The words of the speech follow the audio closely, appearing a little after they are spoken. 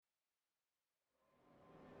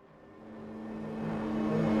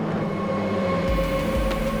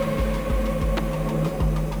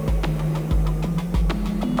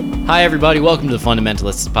Hi, everybody. Welcome to the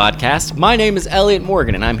Fundamentalists Podcast. My name is Elliott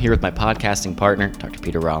Morgan, and I'm here with my podcasting partner, Dr.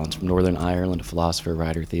 Peter Rollins from Northern Ireland, a philosopher,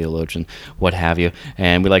 writer, theologian, what have you.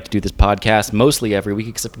 And we like to do this podcast mostly every week,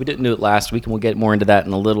 except we didn't do it last week, and we'll get more into that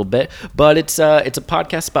in a little bit. But it's a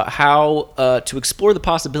podcast about how to explore the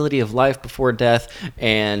possibility of life before death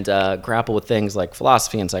and grapple with things like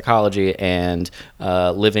philosophy and psychology and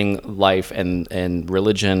living life and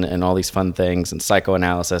religion and all these fun things and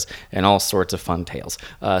psychoanalysis and all sorts of fun tales.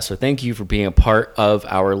 So thank you for being a part of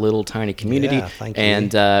our little tiny community. Yeah, thank you.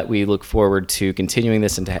 And we look forward to continuing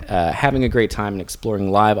this and having a great time and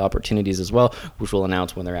exploring live opportunities as well, which we'll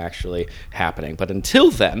announce when they're actually happening. But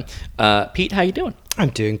until then, Pete, how you doing? I'm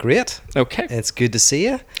doing great. Okay. It's good to see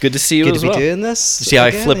you. Good to see you good as to well. be doing this. See how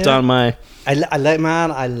again, I flipped on my... I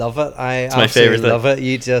love it. It's my favorite thing. love it.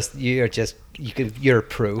 You're a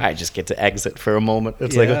pro. I just get to exit for a moment.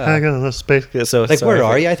 It's Yeah. like, I got enough space. So Like, sorry where for-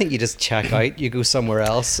 are you? I think you just check out. You go somewhere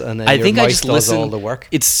else, and then I your think I mouse just does listen. all the work.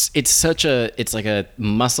 It's like a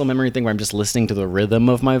muscle memory thing where I'm just listening to the rhythm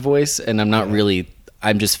of my voice, and I'm not really.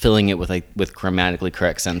 I'm just filling it with grammatically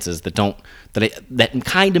correct sentences that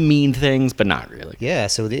kind of mean things, but not really. Yeah,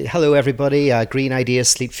 so hello everybody. Green ideas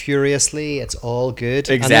sleep furiously. It's all good.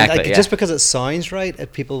 Exactly, And then, yeah. Just because it sounds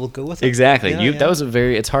right, people will go with it. Exactly. Yeah, That was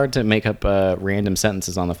it's hard to make up random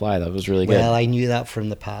sentences on the fly. That was really good. Well, I knew that from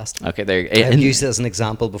the past. Okay, there. I've used it as an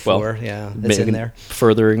example before. Well, it's in there.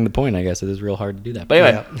 Furthering the point, I guess it is real hard to do that. But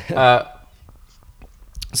anyway,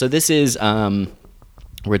 so this is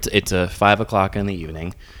where it's 5 o'clock in the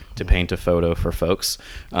evening to paint a photo for folks.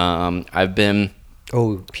 I've been.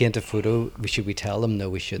 Oh, paint a photo. Should we tell them? No,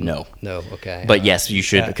 we shouldn't. No. Okay. But yes, you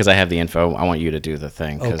should, because I have the info. I want you to do the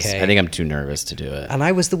thing because Okay. I think I'm too nervous to do it. And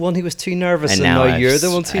I was the one who was too nervous, and now now you're the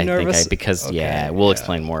one too nervous. We'll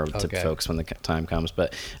explain more to folks when the time comes.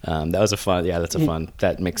 But that was a fun. Yeah, that's a fun.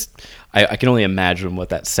 That makes. I can only imagine what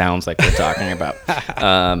that sounds like we're talking about.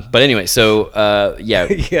 But anyway, so yeah.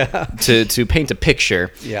 To paint a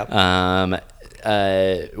picture. Yeah.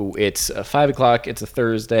 It's 5 o'clock. It's a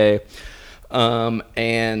Thursday.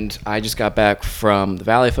 And I just got back from the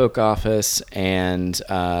Valley Folk office, and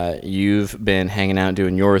you've been hanging out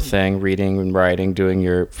doing your thing, reading and writing, doing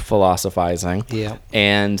your philosophizing. Yeah.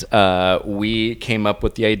 And we came up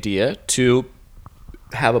with the idea to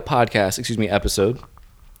have a episode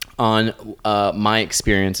on my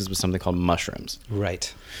experiences with something called mushrooms.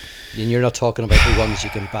 Right. And you're not talking about the ones you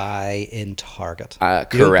can buy in Target.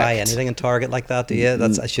 Correct. You don't buy anything in Target like that, do you?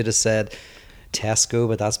 I should have said Tesco,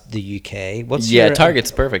 but that's the UK.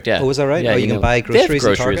 Target's perfect. Yeah. Oh, is that right? Yeah, you can buy groceries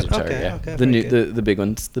in Target. Okay, Okay, the big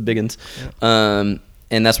ones, the big ones. Yeah.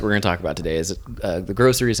 And that's what we're going to talk about today is the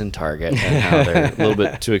groceries in Target and how they're a little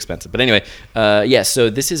bit too expensive. But anyway, so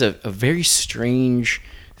this is a very strange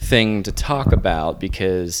thing to talk about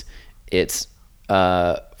because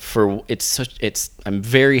I'm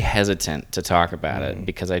very hesitant to talk about it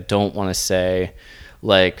because I don't want to say,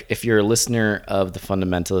 like, if you're a listener of the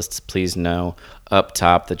Fundamentalists, please know up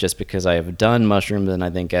top that just because I have done mushrooms and I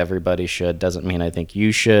think everybody should doesn't mean I think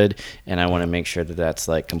you should, and I want to make sure that that's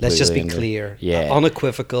like completely. Let's just be clear. Yeah.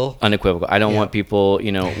 Unequivocal. I don't want people,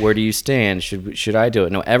 where do you stand? Should I do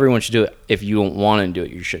it? No, everyone should do it. If you don't want to do it,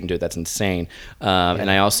 you shouldn't do it. That's insane. And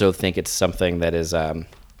I also think it's something that is,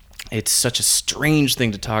 it's such a strange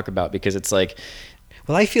thing to talk about because it's like.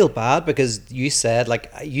 Well, I feel bad because you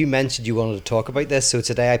mentioned you wanted to talk about this. So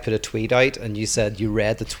today I put a tweet out and you said you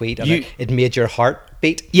read the tweet and it made your heart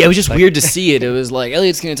beat. Yeah, it was just weird to see it. It was like,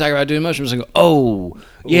 Elliott's going to talk about doing mushrooms. I go, oh,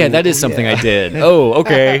 yeah, that is something I did. Oh,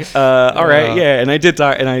 okay. All right. Yeah. And I did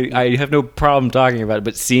talk, and I have no problem talking about it,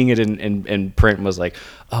 but seeing it in print was like,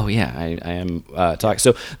 oh, yeah, I am talking.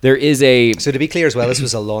 So there is So to be clear as well, this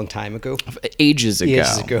was a long time ago. Ages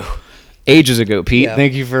ago, Pete. Yeah.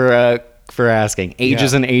 Thank you for asking.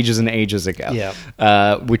 Ages and ages and ages ago.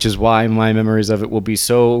 Yeah. Which is why my memories of it will be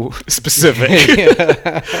so specific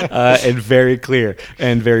and very clear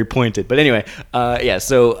and very pointed. But anyway,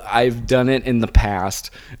 so I've done it in the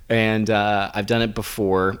past and I've done it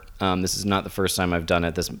before. This is not the first time I've done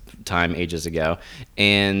it this time ages ago.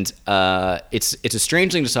 And it's a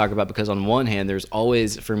strange thing to talk about because on one hand, there's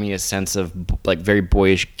always for me a sense of like very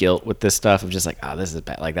boyish guilt with this stuff of just like, oh, this is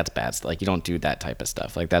bad. Like that's bad. Like you don't do that type of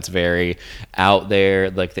stuff. Like that's very out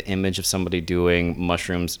there. Like the image of somebody doing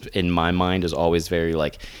mushrooms in my mind is always very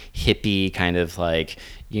like hippie kind of like,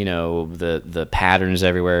 the patterns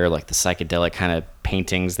everywhere, like the psychedelic kind of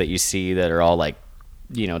paintings that you see that are all like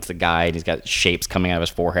it's the guy and he's got shapes coming out of his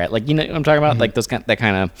forehead. Like, you know what I'm talking about? Like that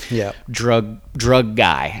kind of drug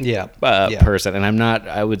guy person. And I'm not,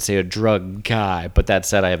 I would say, a drug guy, but that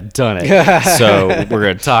said, I have done it. So we're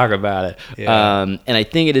going to talk about it. Yeah. And I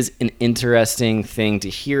think it is an interesting thing to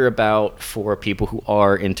hear about for people who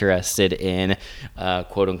are interested in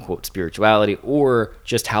quote unquote spirituality, or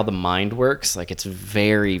just how the mind works. Like, it's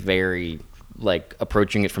very, very, like,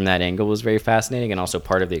 approaching it from that angle was very fascinating, and also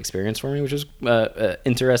part of the experience for me, which was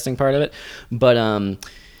interesting part of it. But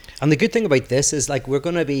and the good thing about this is, like, we're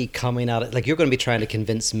going to be coming at it, like, you're going to be trying to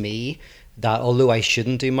convince me that although I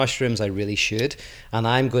shouldn't do mushrooms, I really should. And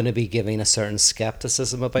I'm going to be giving a certain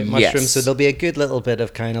skepticism about mushrooms. Yes. So there'll be a good little bit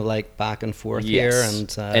of kind of like back and forth here.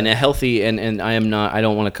 And a healthy, and I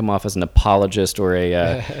don't want to come off as an apologist or a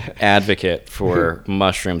advocate for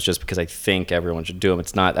mushrooms just because I think everyone should do them.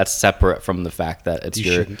 It's not, that's separate from the fact that it's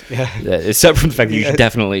it's separate from the fact that you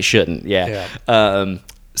definitely shouldn't. Yeah.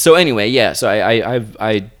 So anyway, so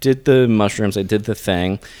I did the mushrooms, I did the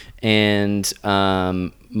thing, and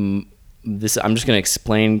I'm just going to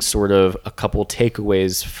explain sort of a couple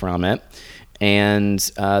takeaways from it, and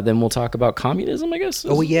then we'll talk about communism, I guess.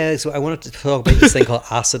 Oh yeah, so I wanted to talk about this thing called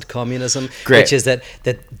acid communism, which is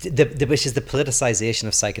which is the politicization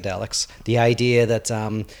of psychedelics. The idea that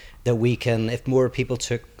that we can, if more people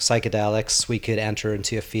took psychedelics, we could enter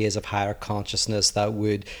into a phase of higher consciousness that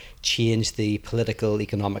would change the political,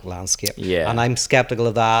 economic landscape. Yeah. And I'm skeptical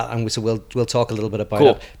of that, and so we'll talk a little bit about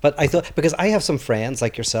it. But I thought, because I have some friends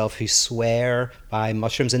like yourself who swear by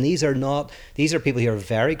mushrooms, and these are people who are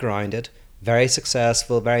very grounded, very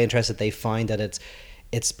successful, very interested. They find that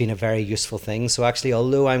it's been a very useful thing. So actually,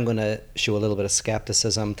 although I'm going to show a little bit of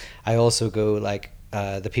skepticism, I also go like,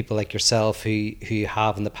 the people like yourself who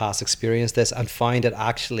have in the past experienced this and find it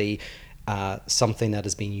actually something that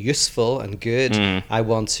has been useful and good. I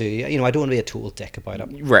want to, I don't want to be a total dick about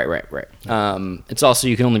it. Right. It's also,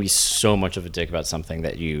 you can only be so much of a dick about something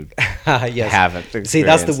that you haven't experienced. See,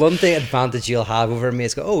 that's the one thing advantage you'll have over me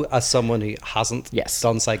is as someone who hasn't done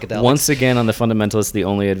psychedelics. Once again, on the fundamentalist, the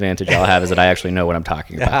only advantage I'll have is that I actually know what I'm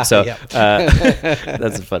talking about. So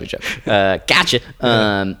that's a funny joke. Gotcha.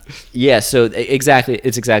 So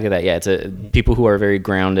it's exactly that. Yeah, it's people who are very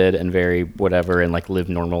grounded and very whatever and like live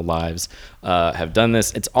normal lives have done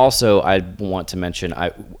this. It's also, I want to mention,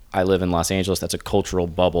 I live in Los Angeles. That's a cultural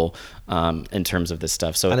bubble in terms of this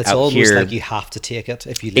stuff. So, and it's almost here, like you have to take it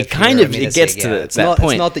if you live it kind here. of it gets to that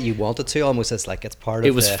point. It's not that you wanted to. Almost, it's like it's part of.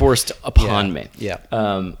 It was forced upon me. Yeah.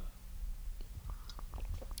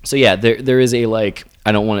 So yeah, there is a, like,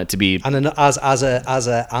 I don't want it to be. And as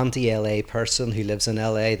a anti-LA person who lives in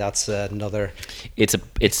LA, that's another it's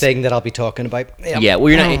thing that I'll be talking about. Yeah,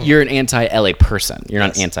 well, you're an anti-LA person. You're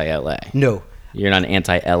not anti-LA. No, you're not an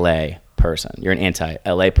anti-LA person. You're an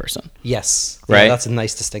anti-LA person. Yes, right. Yeah, that's a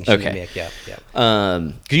nice distinction to make. Yeah.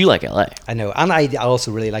 Because you like LA. I know, and I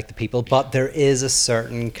also really like the people, but there is a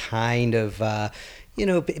certain kind of,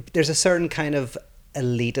 there's a certain kind of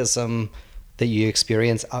elitism that you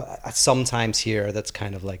experience sometimes here that's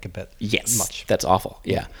kind of like a bit much. That's awful.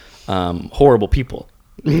 Yeah. Horrible people.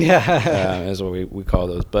 Yeah. Is what we call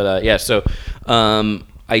those. But so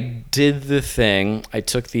I did the thing. I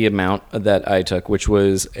took the amount that I took, which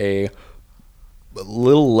was a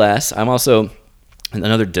little less. I'm also,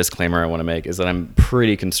 another disclaimer I want to make is that I'm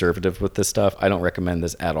pretty conservative with this stuff. I don't recommend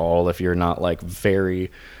this at all if you're not like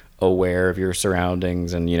very aware of your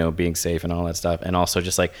surroundings and being safe and all that stuff. And also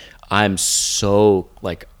just like, I'm so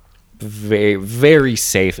like very, very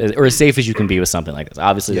safe, or as safe as you can be with something like this.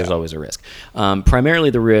 Obviously there's always a risk.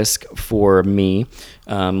 Primarily the risk for me,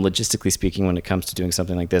 logistically speaking, when it comes to doing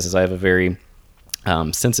something like this, is I have a very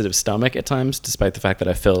sensitive stomach at times, despite the fact that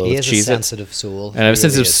I fill it with Cheez-Its. He has a sensitive soul. And I have a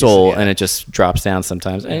sensitive soul, and it just drops down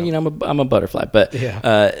sometimes. And I'm a butterfly, but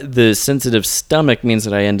the sensitive stomach means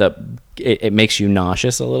that I end up, it makes you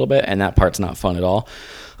nauseous a little bit, and that part's not fun at all.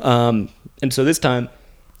 And so this time,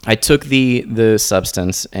 I took the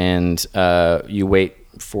substance, and you wait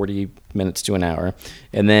 40 minutes to an hour,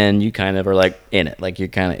 and then you kind of are like in it, like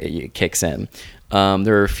it kicks in.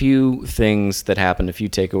 There are a few things that happened, a few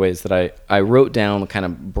takeaways that I wrote down, kind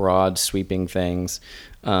of broad sweeping things.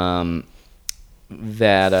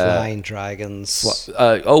 That flying dragons.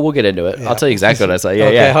 We'll get into it. Yeah. I'll tell you exactly what I saw. Yeah,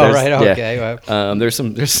 okay, yeah. All right. Okay. Wow. There's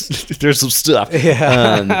some stuff.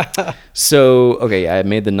 Yeah. I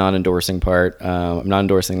made the non-endorsing part. I'm not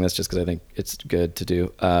endorsing this just because I think it's good to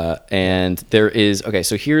do. And there is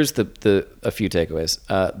So here's a few takeaways.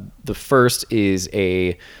 The first is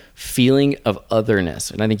a feeling of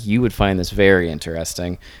otherness, and I think you would find this very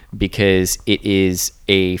interesting because it is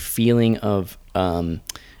a feeling of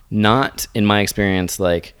not, in my experience,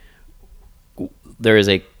 like there is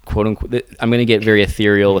a quote unquote, I'm going to get very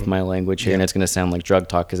ethereal with my language here, and it's going to sound like drug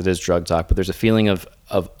talk because it is drug talk, but there's a feeling of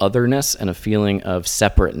otherness and a feeling of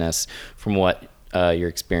separateness from what you're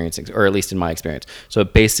experiencing, or at least in my experience. So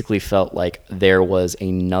it basically felt like there was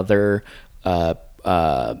another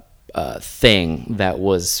thing that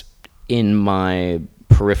was in my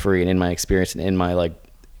periphery and in my experience and in my like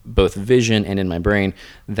both vision and in my brain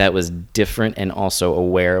that was different and also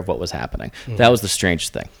aware of what was happening. That was the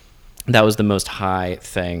strangest thing. That was the most high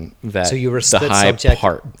thing. That so you were the high subject,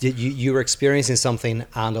 part. You were experiencing something,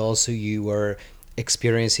 and also you were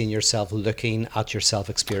experiencing yourself, looking at yourself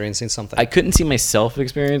experiencing something. I couldn't see myself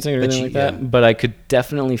experiencing or anything like that, but I could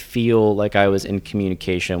definitely feel like I was in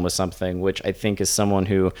communication with something, which I think is someone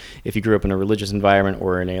who, if you grew up in a religious environment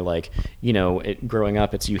or in a like, you know, growing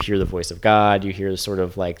up, it's you hear the voice of God, you hear sort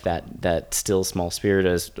of like that still small spirit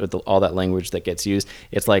as all that language that gets used.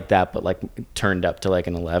 It's like that, but like turned up to like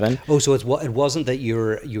an 11. Oh, so it wasn't that you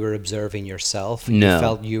were observing yourself. No. You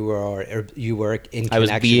felt you were in connection I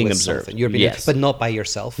was being with observed. Something. You were being, yes. But not by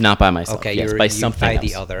yourself. Not by myself. Okay, yes, by something by else.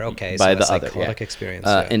 the other. Okay, by so the a other. psychotic Yeah. experience.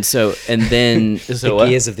 And then the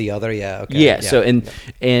gaze of the other. Yeah. Okay. Yeah. So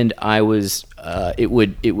and I was it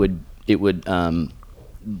would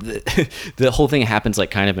the whole thing happens like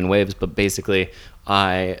kind of in waves, but basically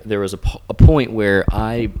there was a point where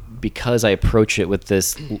because I approach it with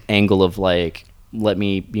this angle of like, let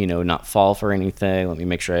me, you know, not fall for anything. Let me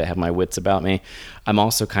make sure I have my wits about me. I'm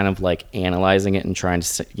also kind of like analyzing it and trying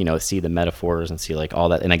to, you know, see the metaphors and see like all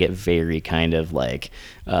that. And I get very kind of like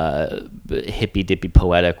hippy dippy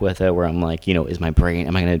poetic with it, where I'm like, you know, is my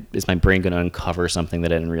brain going to uncover something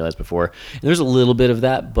that I didn't realize before? And there's a little bit of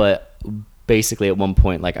that, but basically at one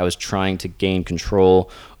point, like I was trying to gain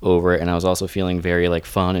control over it, and I was also feeling very like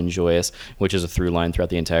fun and joyous, which is a through line throughout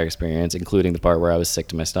the entire experience, including the part where I was sick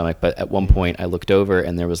to my stomach. But at one point I looked over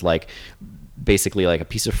and there was like basically like a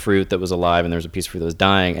piece of fruit that was alive, and there was a piece of fruit that was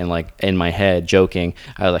dying, and like in my head, joking,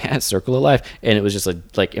 I was like, circle of life. And it was just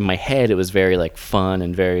like in my head it was very like fun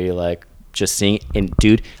and very like just seeing, and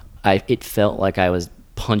dude, it felt like I was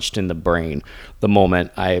punched in the brain the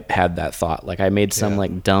moment I had that thought. Like I made some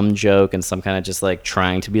like dumb joke and some kind of just like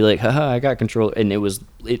trying to be like, haha, I got control, and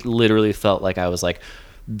it literally felt like I was like,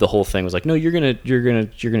 the whole thing was like, no, you're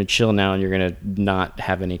gonna chill now, and you're gonna not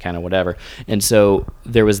have any kind of whatever. And so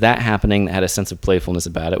there was that happening that had a sense of playfulness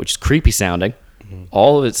about it, which is creepy sounding.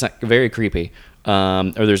 All of it's very creepy.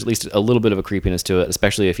 Or there's at least a little bit of a creepiness to it,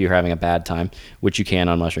 especially if you're having a bad time, which you can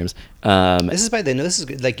on mushrooms. This is by the this is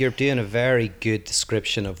good. Like you're doing a very good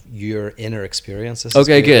description of your inner experiences.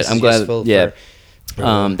 Okay, good. I'm glad. Yeah,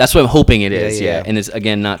 that's what I'm hoping it is. Yeah, and it's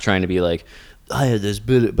again not trying to be like, I had this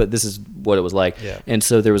bit, but this is what it was like. Yeah. And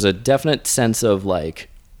so there was a definite sense of like,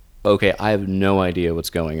 okay, I have no idea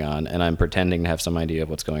what's going on, and I'm pretending to have some idea of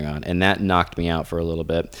what's going on. And that knocked me out for a little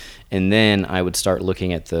bit. And then I would start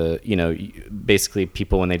looking at basically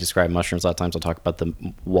people, when they describe mushrooms, a lot of times they'll talk about the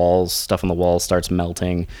walls, stuff on the walls starts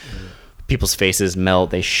melting. People's faces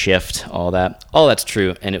melt, they shift, all that's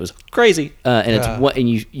true, and it was crazy. And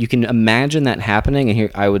you can imagine that happening. And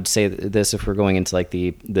here I would say this, if we're going into like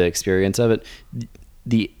the experience of it,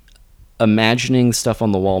 the imagining stuff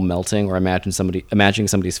on the wall melting, or imagining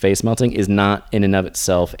somebody's face melting, is not in and of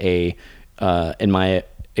itself in my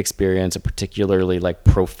experience, a particularly like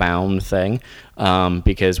profound thing,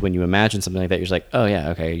 because when you imagine something like that, you're just like, oh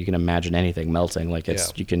yeah, okay, you can imagine anything melting. Like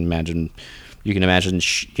you can imagine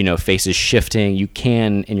faces shifting. You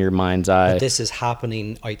can, in your mind's eye. But this is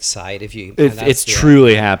happening outside of you. It's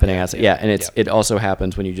truly happening outside. Yeah, and it also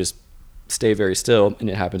happens when you just stay very still, and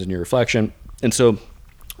it happens in your reflection. And so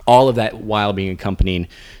all of that while being accompanied,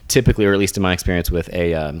 typically, or at least in my experience, with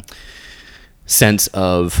a sense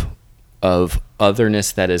of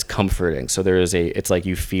otherness that is comforting. So it's like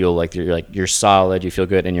you feel like you're solid, you feel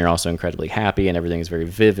good, and you're also incredibly happy, and everything is very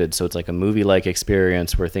vivid. So it's like a movie-like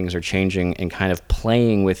experience where things are changing and kind of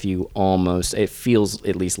playing with you almost. It feels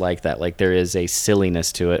at least like that. Like there is a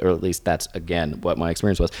silliness to it, or at least that's, again, what my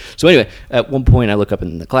experience was. So anyway, at one point I look up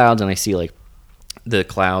in the clouds and I see like the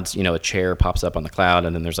clouds, a chair pops up on the cloud,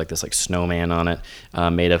 and then there's like this like snowman on it,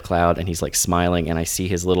 made of cloud, and he's like smiling, and I see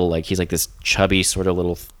his little, like, he's like this chubby sort of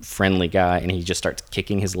little friendly guy, and he just starts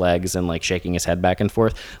kicking his legs and like shaking his head back and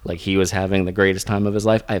forth like he was having the greatest time of his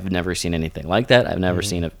life. I've never seen anything like that. I've never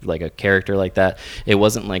seen a character like that. It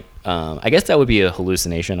wasn't like, I guess that would be a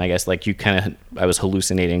hallucination. I guess like I was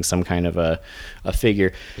hallucinating some kind of a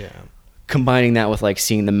figure. Yeah. Combining that with like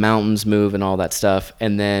seeing the mountains move and all that stuff,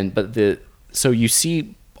 and then so you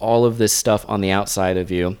see all of this stuff on the outside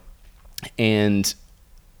of you, and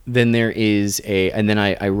then there is and then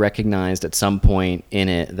I recognized at some point in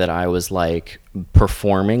it that I was like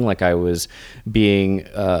performing, like I was being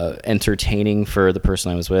entertaining for the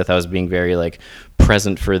person I was with. I was being very like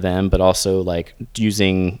present for them, but also like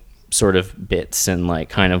using sort of bits and like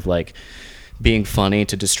kind of like being funny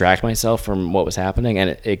to distract myself from what was happening.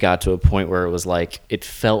 And it got to a point where it was like, it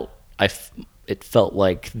felt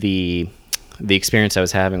like the experience I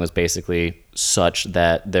was having was basically such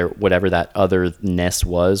that whatever that otherness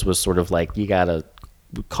was sort of like, you gotta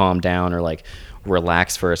calm down or like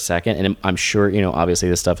relax for a second. And I'm sure, obviously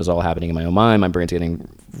this stuff is all happening in my own mind. My brain's getting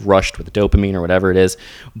rushed with dopamine or whatever it is.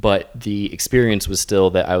 But the experience was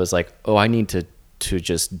still that I was like, oh, I need to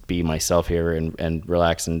just be myself here and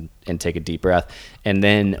relax and take a deep breath. And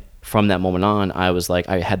then from that moment on, I was like,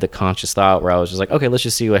 I had the conscious thought where I was just like, okay, let's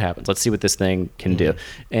just see what happens. Let's see what this thing can do.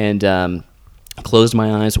 And closed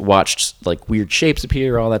my eyes, watched like weird shapes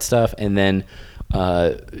appear, all that stuff, and then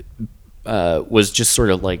was just sort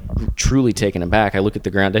of like truly taken aback. I look at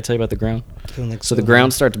the ground. Did I tell you about the ground? So the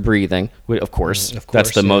ground starts breathing. Of course,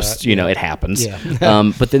 that's the most, it happens.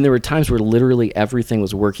 Yeah. But then there were times where literally everything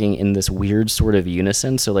was working in this weird sort of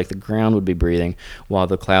unison. So like the ground would be breathing while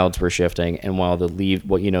the clouds were shifting, and while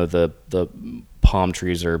the palm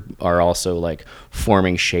trees are also like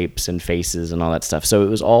forming shapes and faces and all that stuff. So it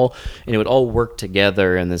was all, and it would all work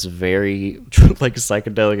together in this very like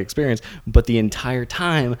psychedelic experience. But the entire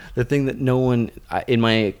time, the thing that no one in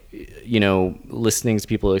my, listening to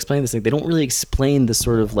people explain this thing, they don't really explain the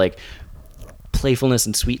sort of like playfulness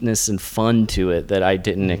and sweetness and fun to it that I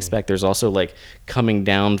didn't expect. There's also like coming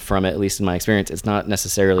down from it, at least in my experience, it's not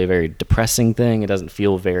necessarily a very depressing thing. It doesn't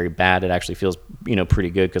feel very bad. It actually feels, pretty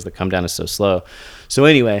good because the come down is so slow. So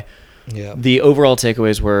anyway, the overall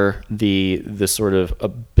takeaways were the sort of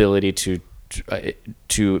ability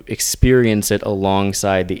to experience it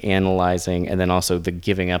alongside the analyzing, and then also the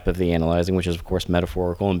giving up of the analyzing, which is of course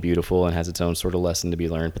metaphorical and beautiful and has its own sort of lesson to be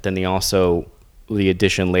learned. But then the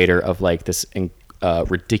addition later of like this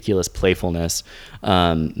ridiculous playfulness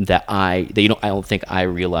that I don't think I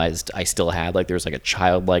realized I still had. Like there was like a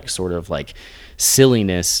childlike sort of like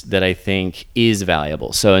silliness that I think is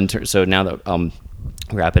valuable. So so now that I'm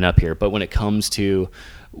wrapping up here, but when it comes to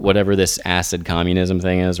whatever this acid communism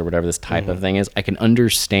thing is, or whatever this type of thing is, I can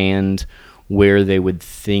understand where they would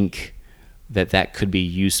think that could be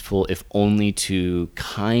useful, if only to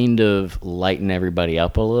kind of lighten everybody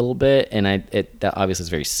up a little bit. And that obviously is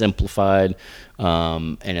very simplified,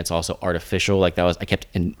 and it's also artificial. Like I kept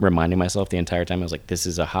reminding myself the entire time, I was like, this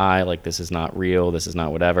is a high, like this is not real, this is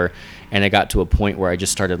not whatever. And I got to a point where I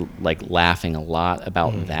just started like laughing a lot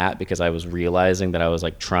about that, because I was realizing that I was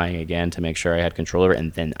like trying again to make sure I had control over it.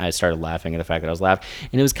 And then I started laughing at the fact that I was laughing,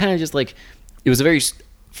 and it was kind of just like, it was a very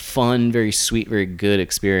fun, very sweet, very good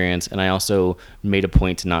experience. And I also made a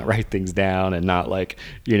point to not write things down and not like,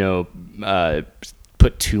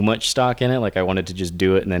 put too much stock in it. Like I wanted to just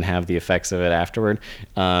do it and then have the effects of it afterward.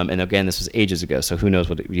 And again, this was ages ago, so who knows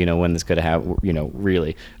what, when this could have,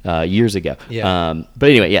 really years ago. Yeah. But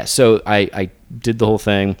anyway, yeah. So I did the whole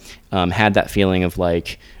thing, had that feeling of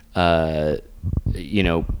like, aware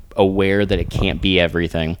that it can't be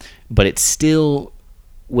everything, but it still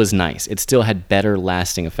was nice. It still had better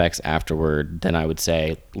lasting effects afterward than I would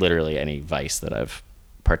say literally any vice that I've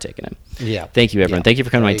partaken in. Yeah. Thank you, everyone. Yeah. Thank you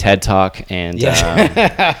for coming to my TED Talk. And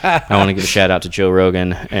I want to give a shout out to Joe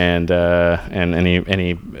Rogan and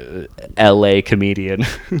any LA comedian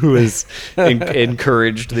who has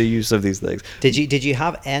encouraged the use of these things. Did you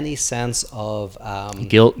have any sense of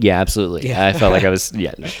guilt? Yeah, absolutely. Yeah. I felt like I was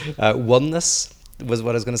oneness was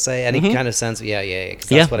what I was going to say. Any kind of sense of, because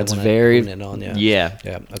that's what I want to hone in on. Yeah.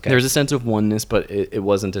 Okay. There's a sense of oneness, but it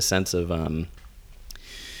wasn't a sense of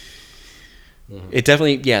it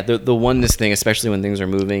definitely, the oneness thing, especially when things are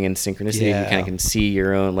moving in synchronicity, you kind of can see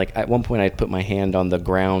your own. Like at one point I put my hand on the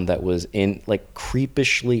ground that was in like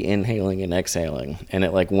creepishly inhaling and exhaling, and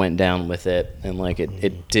it like went down with it, and like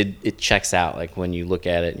it checks out. Like when you look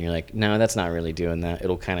at it and you're like, no, that's not really doing that.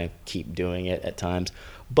 It'll kind of keep doing it at times.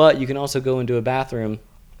 But you can also go into a bathroom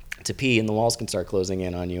to pee, and the walls can start closing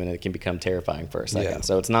in on you, and it can become terrifying for a second. Yeah.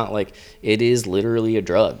 So it's not like, it is literally a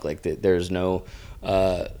drug. Like there's no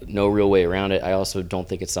real way around it. I also don't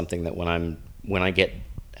think it's something that when I've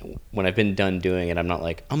been done doing it, I'm not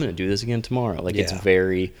like, I'm going to do this again tomorrow. Like it's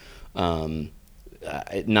very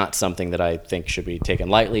not something that I think should be taken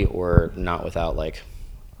lightly, or not without like,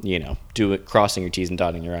 crossing your T's and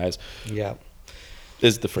dotting your I's. Yeah,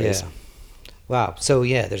 is the phrase. Yeah. Wow. So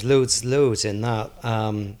there's loads in that.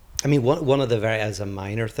 I mean, one of the as a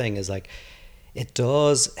minor thing is like, it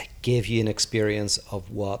does give you an experience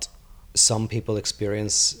of what some people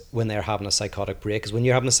experience when they're having a psychotic break. Because when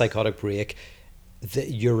you're having a psychotic break,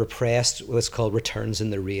 you're repressed, what's called returns in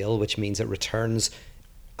the real, which means it returns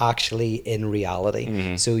actually in reality.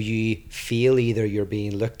 Mm-hmm. So you feel either you're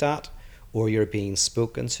being looked at, or you're being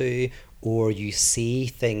spoken to, or you see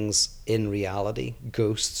things in reality,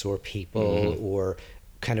 ghosts or people, mm-hmm. or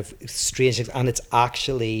kind of strange things, and it's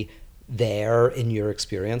actually there in your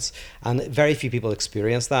experience. And very few people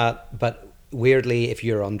experience that, but weirdly, if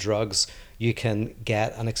you're on drugs, you can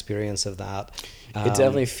get an experience of that. It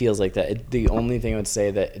definitely feels like that. The only thing I would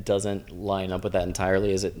say that it doesn't line up with that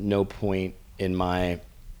entirely is at no point in my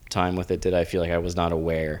time with it did I feel like I was not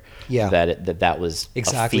aware that was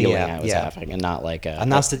exactly a feeling I was having, and not like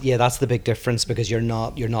and that's the big difference, because you're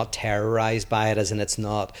not terrorized by it, as in it's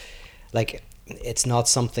not like, it's not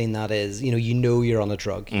something that is, you're on a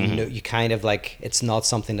drug. Mm-hmm. You kind of like, it's not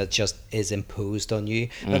something that just is imposed on you.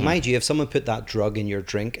 Mm-hmm. But mind you, if someone put that drug in your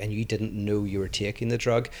drink and you didn't know you were taking the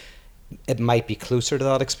drug, it might be closer to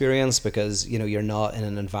that experience, because you're not in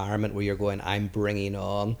an environment where you're going, I'm bringing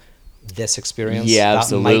on this experience. Yeah,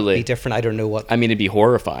 absolutely. That might be different. I don't know what. I mean, it'd be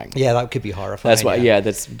horrifying. Yeah, that could be horrifying. That's why. Yeah,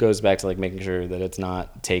 that goes back to like making sure that it's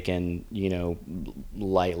not taken,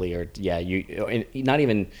 lightly, or not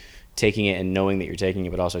even taking it and knowing that you're taking it,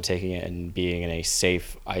 but also taking it and being in a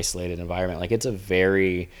safe, isolated environment. Like it's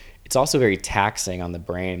also very taxing on the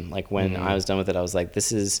brain. Like when I was done with it, I was like,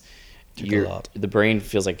 this is. The brain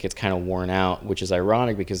feels like it's kind of worn out, which is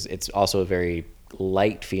ironic because it's also a very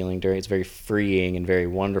light feeling it's very freeing and very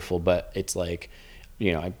wonderful, but it's like,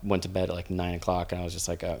 I went to bed at like 9 o'clock and I was just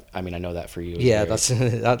like, I know that for you. Yeah, that's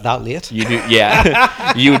that late. You do,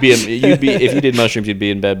 yeah. you'd be if you did mushrooms, you'd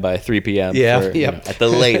be in bed by 3 p.m. At the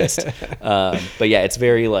latest. But yeah, it's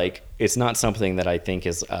very like, it's not something that I think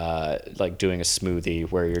is like doing a smoothie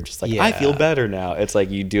where you're just like, I feel better now. It's like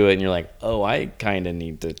you do it and you're like, oh, I kind of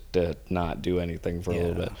need to not do anything for a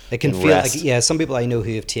little bit. It can feel rest. Like, some people I know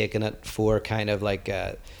who have taken it for kind of like,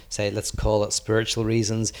 say, let's call it spiritual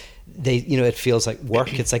reasons. They, it feels like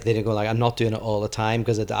work. It's like they don't go like, I'm not doing it all the time,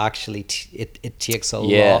 because it actually it takes a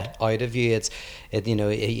lot out of you.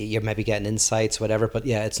 You're maybe getting insights, whatever. But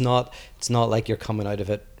yeah, it's not like you're coming out of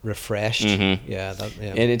it refreshed. Mm-hmm.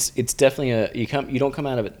 And it's definitely you don't come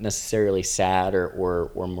out of it necessarily sad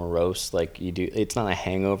or morose like you do. It's not a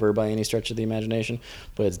hangover by any stretch of the imagination,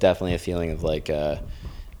 but it's definitely a feeling of like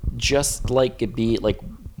just like it be like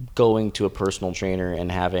going to a personal trainer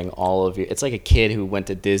and having all of it's like a kid who went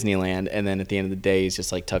to Disneyland and then at the end of the day he's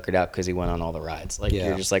just like tuckered out because he went on all the rides. Like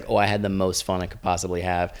you're just like, oh, I had the most fun I could possibly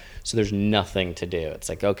have, so there's nothing to do. It's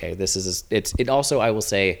like, okay, it also, I will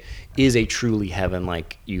say, is a truly heaven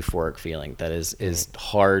like euphoric feeling that is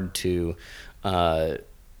hard to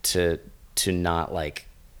not like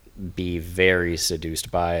be very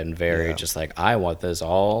seduced by and very just like, I want this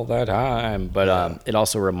all the time. But it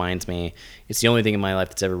also reminds me, it's the only thing in my life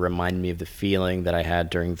that's ever reminded me of the feeling that I had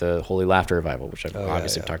during the Holy Laughter Revival, which I've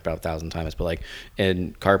obviously talked about 1,000 times. But like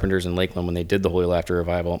in Carpenters in Lakeland, when they did the Holy Laughter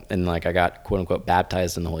Revival, and like I got quote unquote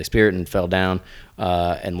baptized in the Holy Spirit and fell down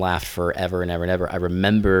and laughed forever and ever and ever. I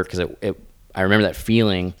remember, because I remember that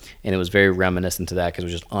feeling, and it was very reminiscent to that, because it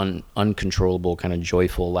was just uncontrollable kind of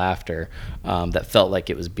joyful laughter that felt like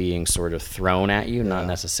it was being sort of thrown at you, not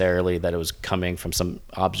necessarily that it was coming from some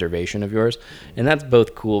observation of yours. And that's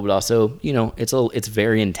both cool, but also, it's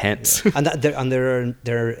very intense. And there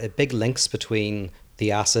are big links between the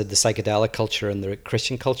psychedelic culture and the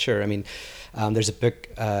Christian culture. I mean, there's a book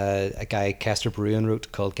a guy, Kester Bruin,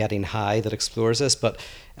 wrote called Getting High that explores this. But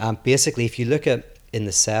basically, if you look at in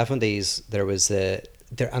the 70s, there was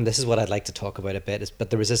and this is what I'd like to talk about a bit, but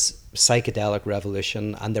there was this psychedelic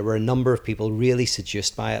revolution, and there were a number of people really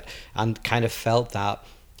seduced by it and kind of felt that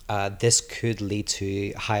this could lead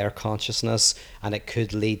to higher consciousness, and it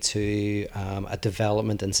could lead to a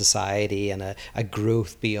development in society and a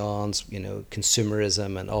growth beyond,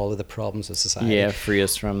 consumerism and all of the problems of society. Yeah, free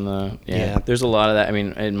us from there's a lot of that. I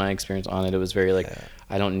mean, in my experience on it, it was very like,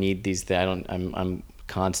 I don't need these things. I'm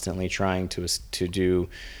constantly trying to do,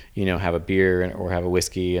 have a beer or have a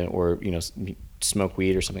whiskey or, smoke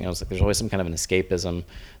weed or something else. Like there's always some kind of an escapism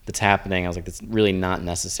that's happening. I was like, that's really not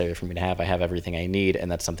necessary for me to have. I have everything I need,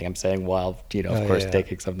 and that's something I'm saying while, of course,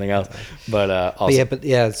 taking something else. But also, but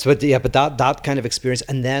that kind of experience,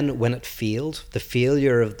 and then when it failed, the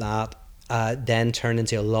failure of that then turned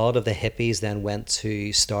into a lot of the hippies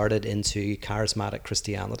then started into charismatic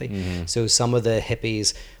Christianity. Mm-hmm. So some of the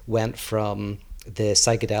hippies went from the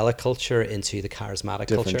psychedelic culture into the charismatic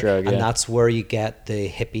culture, drug, and that's where you get the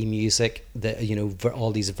hippie music,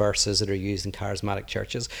 all these verses that are used in charismatic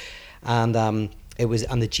churches, and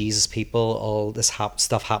the Jesus people, all this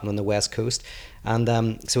stuff happened on the West Coast,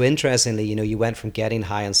 And so interestingly, you went from getting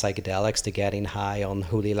high on psychedelics to getting high on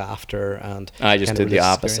holy laughter, and I just did the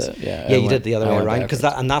opposite. Yeah, you did the other way around, because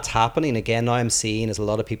that's happening again. Now I'm seeing as a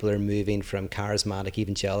lot of people are moving from charismatic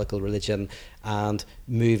evangelical religion and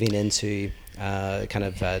moving into kind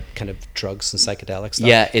of drugs and psychedelics stuff.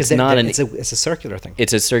 Yeah, it's a circular thing.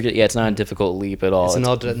 It's a circular. Yeah, it's not a difficult leap at all. It's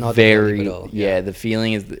not very leap at all. Yeah, the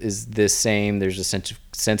feeling is the same. There's a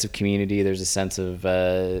sense of community. There's a sense of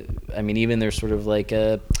even there's sort of like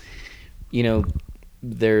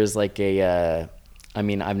there's like I've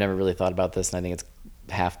never really thought about this, and I think it's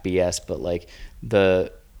half BS, but like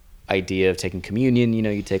the idea of taking communion,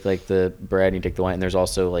 you take like the bread and you take the wine, and there's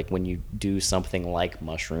also like when you do something like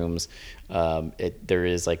mushrooms, there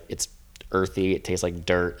is like, it's earthy, it tastes like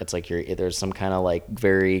dirt, it's like there's some kind of like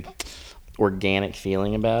very organic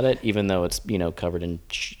feeling about it, even though it's covered in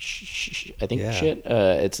shit.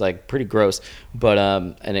 It's like pretty gross, but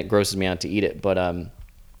and it grosses me out to eat it, but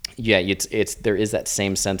it's there is that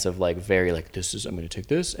same sense of like very like, I'm going to take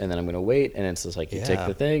this and then I'm going to wait, and it's just like you take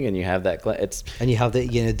the thing and you have that and you have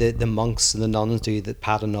the monks and the nuns do the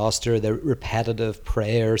paternoster, the repetitive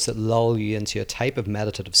prayers that lull you into a type of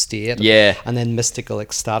meditative state, and then mystical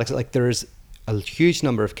ecstatics. Like there's a huge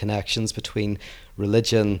number of connections between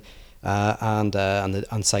religion and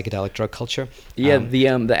psychedelic drug culture.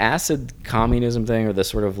 The acid communism thing, or the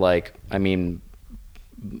sort of like,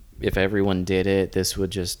 if everyone did it, this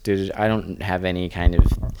would just do it. I don't have any kind of,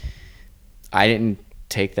 I didn't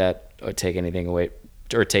take that or take anything away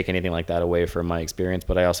or take anything like that away from my experience,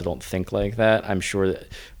 but I also don't think like that. I'm sure that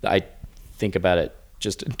I think about it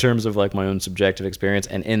just in terms of like my own subjective experience,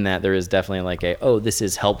 and in that there is definitely like this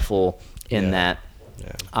is helpful in that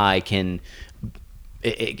I can,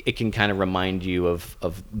 it can kind of remind you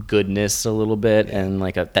of goodness a little bit, and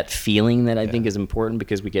like that feeling that I think is important,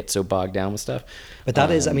 because we get so bogged down with stuff. But that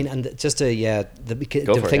is, and just to,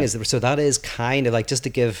 the thing is, so that is kind of like, just to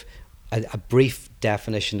give a brief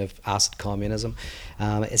definition of acid communism.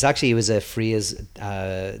 It was a phrase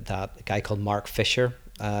that a guy called Mark Fisher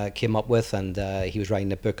came up with, and he was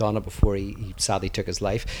writing a book on it before he sadly took his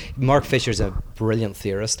life. Mark Fisher's a brilliant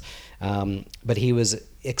theorist, but he was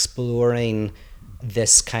exploring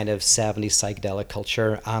this kind of 70s psychedelic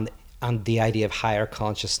culture and the idea of higher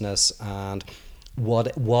consciousness and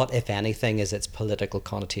what if anything is its political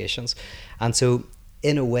connotations. And so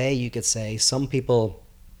in a way you could say some people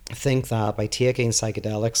think that by taking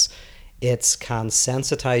psychedelics it can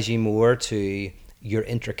sensitize you more to your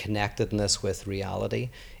interconnectedness with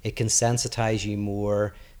reality. It can sensitize you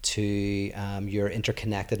more to your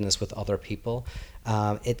interconnectedness with other people.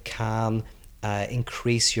 It can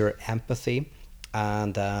increase your empathy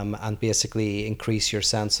and basically increase your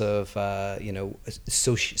sense of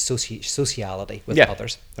sociality with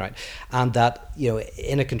others, right? And that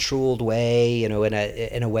in a controlled way, in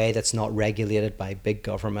a way that's not regulated by big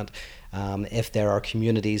government. If there are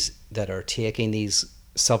communities that are taking these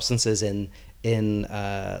substances in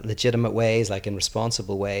legitimate ways, like in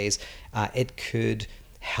responsible ways, it could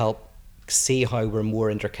help see how we're more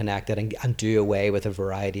interconnected and do away with a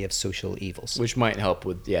variety of social evils, which might help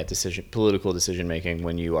with political decision making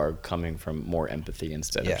when you are coming from more empathy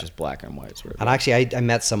instead of just black and white sort of. And actually I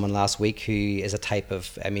met someone last week who is a type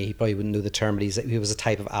of, he probably wouldn't know the term, but he was a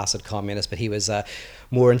type of acid communist, but he was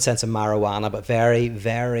more in sense of marijuana, but very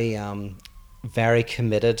very very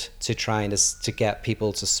committed to trying to get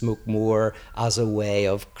people to smoke more as a way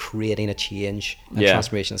of creating a change and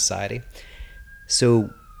transformation in society.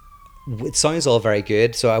 So it sounds all very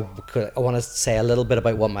good. So I want to say a little bit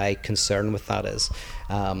about what my concern with that is,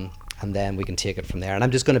 and then we can take it from there. And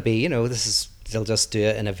I'm just going to be, they'll just do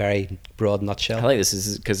it in a very broad nutshell. I like this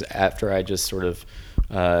is because after I just sort of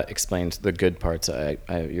explained the good parts,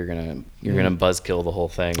 you're gonna buzzkill the whole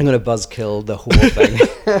thing. I'm gonna buzzkill the whole thing.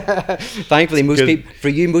 Thankfully,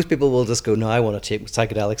 most people will just go, no, I want to take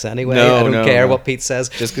psychedelics anyway. I don't care what Pete says.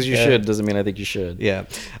 Just because you should doesn't mean I think you should. Yeah.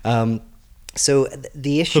 So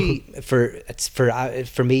the issue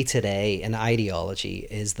for me today in ideology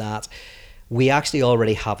is that we actually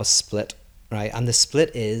already have a split, right? And the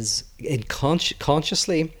split is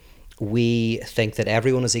consciously we think that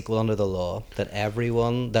everyone is equal under the law, that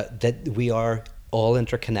everyone that we are all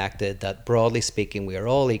interconnected, that broadly speaking we are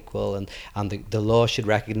all equal, and the law should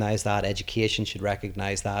recognize that, education should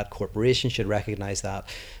recognize that, corporations should recognize that.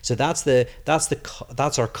 So that's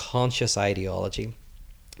our conscious ideology.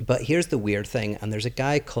 But here's the weird thing, and there's a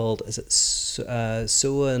guy called,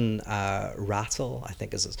 Sohan Rattle, I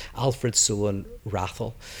think is Alfred Sohan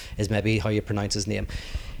Rattle is maybe how you pronounce his name.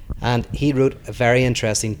 And he wrote a very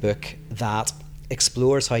interesting book that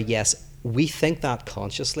explores how, yes, we think that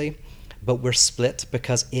consciously, but we're split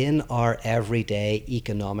because in our everyday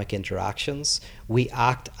economic interactions, we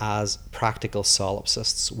act as practical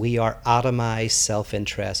solipsists. We are atomized,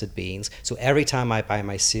 self-interested beings. So every time I buy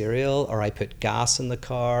my cereal, or I put gas in the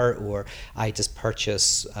car, or I just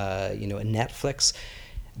purchase, a Netflix,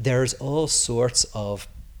 there's all sorts of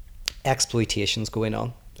exploitations going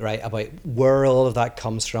on, right? About where all of that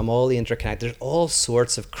comes from, all the interconnect. There's all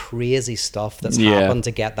sorts of crazy stuff that's happened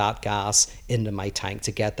to get that gas into my tank,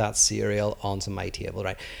 to get that cereal onto my table,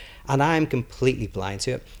 right? And I'm completely blind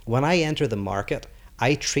to it. When I enter the market,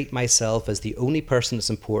 I treat myself as the only person that's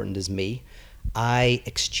important is me. I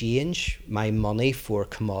exchange my money for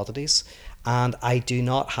commodities, and I do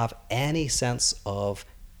not have any sense of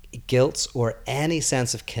guilt or any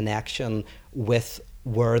sense of connection with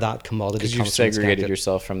where that commodity comes from. Because you've segregated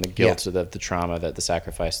yourself from the guilt of the trauma that the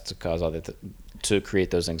sacrifice to cause all that, to create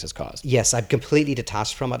those things has caused. Yes, I'm completely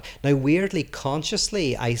detached from it. Now, weirdly,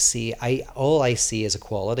 consciously, all I see is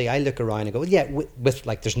equality. I look around and go, yeah, with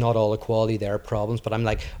like, there's not all equality, there are problems, but I'm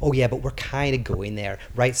like, oh yeah, but we're kind of going there.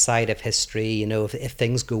 Right side of history, if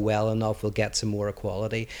things go well enough, we'll get some more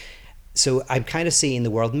equality. So I'm kind of seeing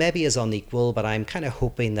the world maybe as unequal, but I'm kind of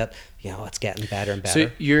hoping that it's getting better and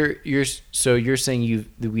better. So you're saying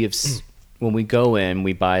we have when we go in,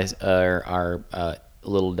 we buy our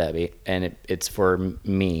Little Debbie, and it's for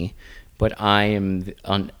me, but I am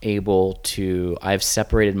unable to. I've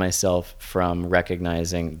separated myself from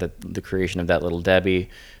recognizing that the creation of that Little Debbie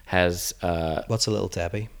has. What's a Little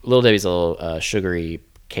Debbie? Little Debbie's a little sugary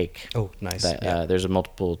cake. Oh, nice. There's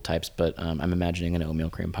multiple types, but I'm imagining an oatmeal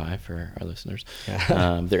cream pie for our listeners.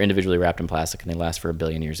 They're individually wrapped in plastic, and they last for 1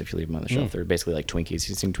 billion years if you leave them on the shelf. They're basically like Twinkies.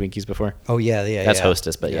 You've seen Twinkies before? Oh, yeah. That's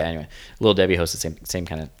Hostess, but anyway. Little Debbie Hostess, same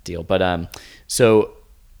kind of deal. But so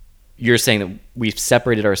you're saying that we've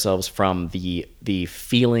separated ourselves from the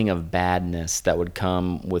feeling of badness that would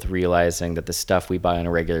come with realizing that the stuff we buy on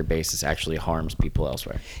a regular basis actually harms people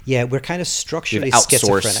elsewhere. Yeah, we're kind of structurally We've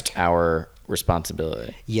outsourced schizophrenic. Our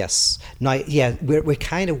responsibility. Yes. Now, yeah, we're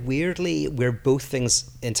kind of weirdly, we're both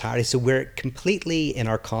things entirely. So we're completely in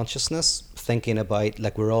our consciousness thinking about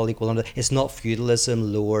like we're all equal under. It's not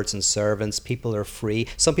feudalism, lords and servants. People are free.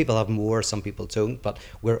 Some people have more, some people don't, but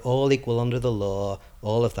we're all equal under the law,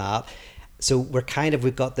 all of that. So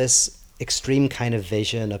we've got this extreme kind of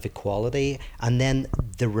vision of equality, and then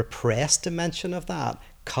the repressed dimension of that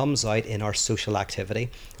comes out in our social activity.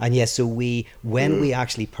 And yes, so when we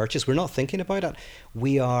actually purchase, we're not thinking about it.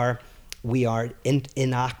 We are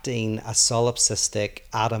enacting a solipsistic,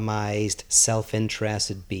 atomized,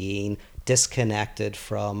 self-interested being, disconnected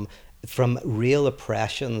from real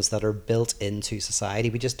oppressions that are built into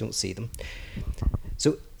society. We just don't see them.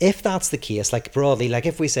 So if that's the case, like broadly, like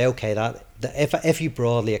if we say, okay, if you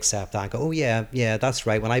broadly accept that and go, oh yeah, that's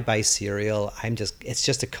right. When I buy cereal, it's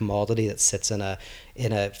just a commodity that sits in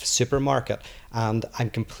a supermarket, and I'm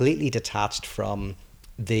completely detached from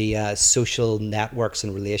the social networks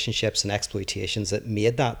and relationships and exploitations that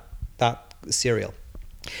made that cereal.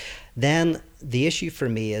 Then the issue for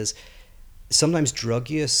me is sometimes drug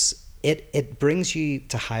use, it brings you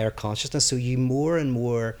to higher consciousness. So you more and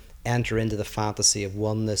more enter into the fantasy of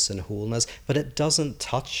oneness and wholeness, but it doesn't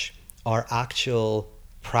touch our actual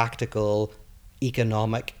practical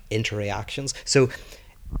economic interactions. So,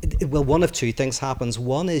 well, one of two things happens.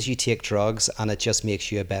 One is you take drugs and it just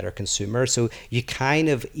makes you a better consumer. So you kind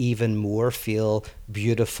of even more feel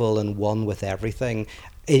beautiful and one with everything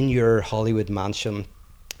in your Hollywood mansion,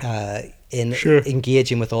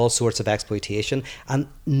 engaging with all sorts of exploitation, and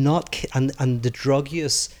the drug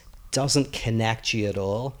use doesn't connect you at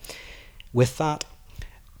all with that.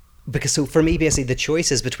 Because so for me, basically, the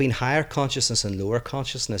choice is between higher consciousness and lower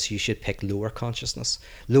consciousness. You should pick lower consciousness.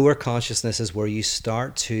 Lower consciousness is where you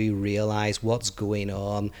start to realize what's going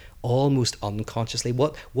on almost unconsciously,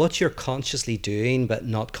 what you're consciously doing but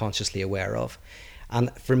not consciously aware of. And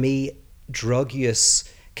for me, drug use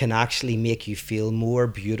can actually make you feel more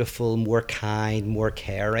beautiful, more kind, more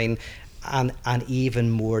caring, and even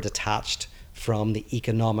more detached from the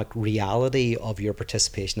economic reality of your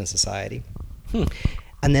participation in society.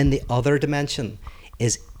 And then the other dimension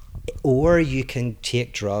is, or you can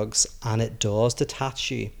take drugs and it does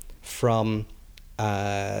detach you from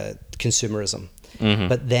consumerism.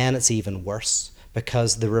 But then it's even worse,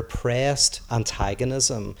 because the repressed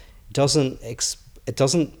antagonism doesn't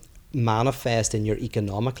manifest in your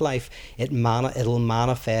economic life. It'll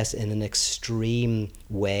manifest in an extreme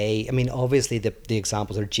way. I mean, obviously the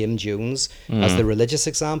examples are Jim Jones as the religious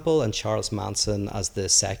example and Charles Manson as the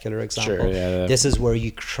secular example. Sure, yeah. This is where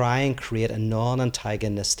you try and create a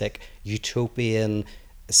non-antagonistic utopian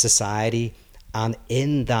society, And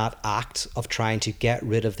in that act of trying to get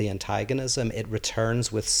rid of the antagonism, it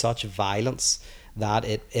returns with such violence that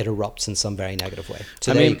it erupts in some very negative way.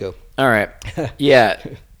 So there you go. All right. Yeah.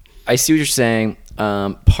 I see what you're saying.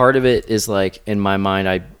 Part of it is like, in my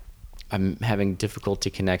mind, I'm having difficulty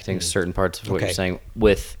connecting certain parts of what you're saying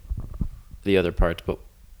with the other parts. But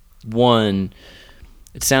one,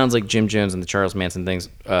 it sounds like Jim Jones and the Charles Manson things.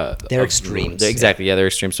 They're extremes. Exactly. Yeah, they're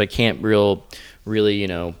extremes. So I can't really,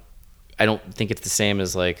 I don't think it's the same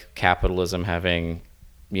as like capitalism having,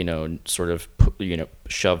 sort of,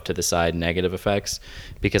 shoved to the side negative effects,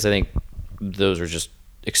 because I think those are just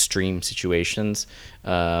extreme situations.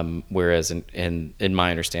 Whereas in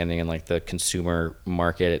my understanding, in like the consumer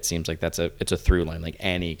market, it seems like it's a through line. Like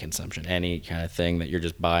any consumption, any kind of thing that you're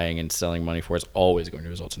just buying and selling money for is always going to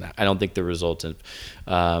result in that. I don't think the result of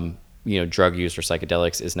drug use or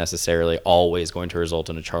psychedelics is necessarily always going to result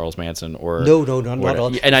in a Charles Manson or no, not at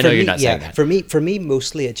all. And I know you're not saying that. For me,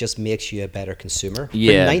 mostly it just makes you a better consumer.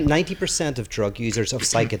 Yeah. 90% of drug users of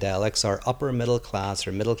psychedelics are upper middle class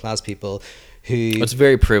or middle class people who. It's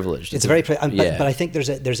very privileged. But I think there's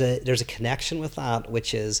a connection with that,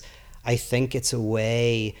 which is, I think it's a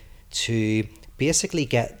way to basically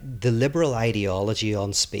get the liberal ideology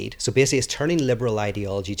on speed. So basically it's turning liberal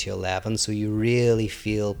ideology to 11, so you really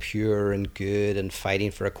feel pure and good and fighting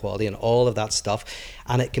for equality and all of that stuff,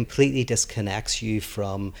 and it completely disconnects you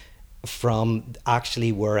from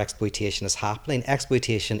actually where exploitation is happening.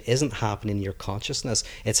 Exploitation isn't happening in your consciousness,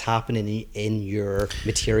 it's happening in your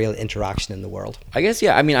material interaction in the world. I guess,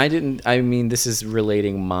 yeah. This is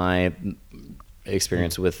relating my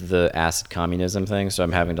experience with the acid communism thing, so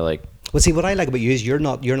I'm having to like. Well, see, what I like about you is you're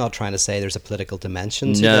not trying to say there's a political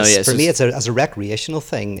dimension to this. Yeah, for me, as a recreational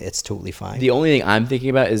thing, it's totally fine. The only thing I'm thinking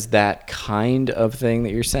about is that kind of thing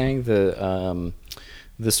that you're saying, the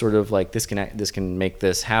sort of like this can make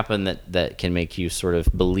this happen, that can make you sort of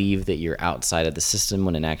believe that you're outside of the system,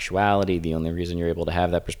 when in actuality the only reason you're able to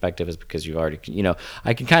have that perspective is because you've already,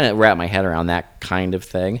 I can kind of wrap my head around that kind of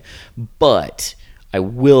thing. But I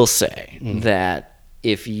will say that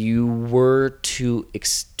if you were to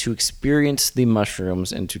experience the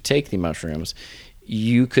mushrooms and to take the mushrooms,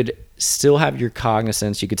 you could still have your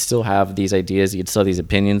cognizance, you could still have these ideas, you could still have these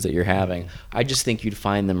opinions that you're having. I just think you'd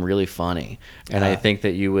find them really funny. And I think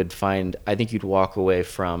that you'd walk away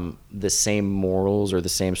from the same morals, or the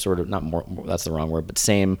same sort of, not more, that's the wrong word, but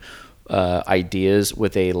same ideas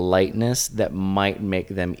with a lightness that might make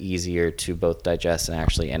them easier to both digest and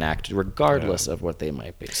actually enact, regardless of what they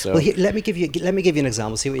might be. So, well, let me give you an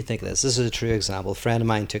example. See what you think of this. This is a true example. A friend of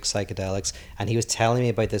mine took psychedelics, and he was telling me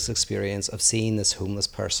about this experience of seeing this homeless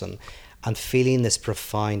person and feeling this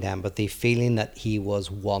profound empathy, feeling that he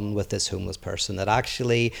was one with this homeless person, that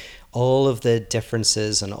actually all of the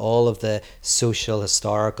differences and all of the social,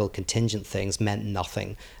 historical, contingent things meant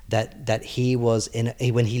nothing. That he was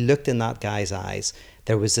when he looked in that guy's eyes,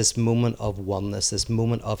 there was this moment of oneness, this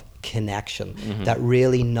moment of connection, that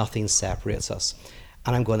really nothing separates us.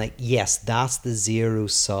 And I'm going like, yes, that's the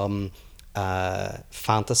zero-sum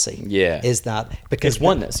fantasy. Yeah, is that because it's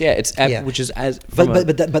oneness? Yeah, it's which is as.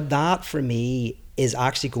 But that for me is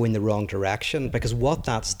actually going the wrong direction, because what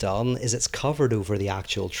that's done is it's covered over the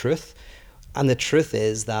actual truth, and the truth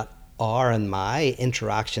is that our and my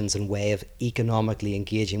interactions and way of economically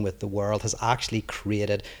engaging with the world has actually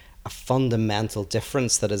created a fundamental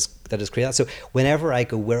difference that is created. So whenever I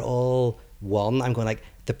go, we're all one, I'm going like,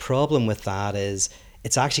 the problem with that is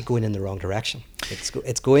it's actually going in the wrong direction.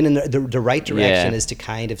 It's going in the right direction. Is to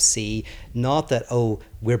kind of see, not that,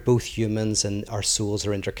 we're both humans and our souls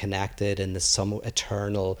are interconnected and there's some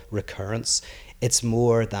eternal recurrence. It's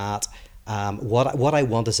more that what I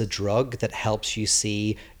want is a drug that helps you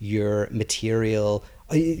see your material.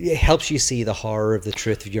 It helps you see the horror of the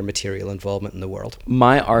truth of your material involvement in the world.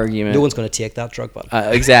 My argument. No one's going to take that drug, but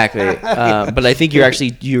exactly. But I think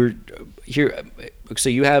you're here. So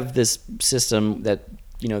you have this system that,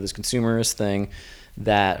 this consumerist thing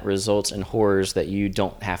that results in horrors that you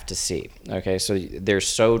don't have to see. Okay, so they're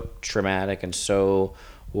so traumatic and so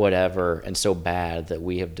whatever and so bad that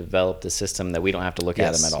we have developed a system that we don't have to look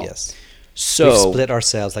at them at all. Yes. So we've split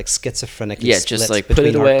ourselves, like schizophrenically split, just like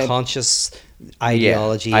between put it away. Our conscious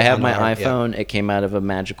ideology. I have my iPhone. It came out of a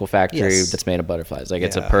magical factory that's made of butterflies. Like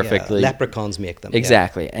it's a perfectly leprechauns make them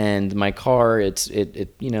exactly. And my car, it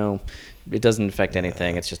doesn't affect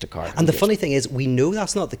anything. It's just a car. And the funny thing is, we know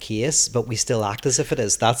that's not the case, but we still act as if it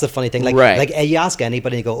is. That's the funny thing. Like you ask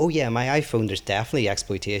anybody, and you go, "Oh yeah, my iPhone. There's definitely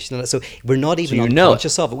exploitation in it." So we're not even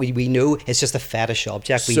unconscious of it. We know it's just a fetish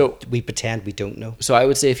object. We pretend we don't know. So I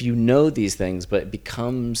would say, if you know these things, but it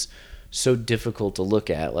becomes so difficult to look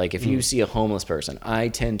at. Like if you see a homeless person, I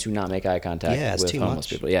tend to not make eye contact with homeless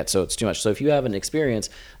people. Yeah, so it's too much. So if you have an experience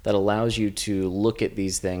that allows you to look at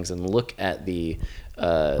these things and look at the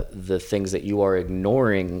things that you are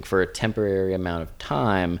ignoring for a temporary amount of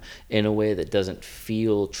time in a way that doesn't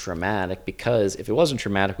feel traumatic, because if it wasn't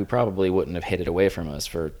traumatic, we probably wouldn't have hid it away from us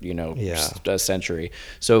for, a century.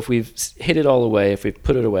 So if we've hid it all away, if we've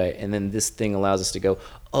put it away, and then this thing allows us to go,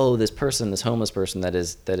 oh, this homeless person that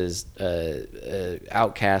is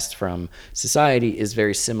outcast from society is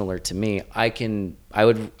very similar to me. I'm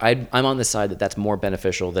on the side that that's more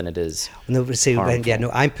beneficial than it is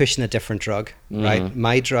harmful. I'm pushing a different drug, right? Mm-hmm.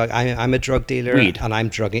 My drug, I'm a drug dealer, weed. And I'm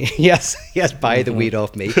drugging. Yes, buy the weed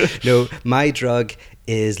off me. No, my drug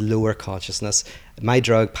is lower consciousness. My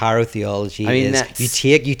drug, pyrotheology, is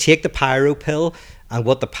you take the pyro pill. And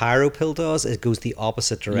what the pyro pill does, it goes the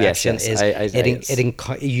opposite direction.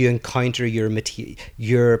 You encounter you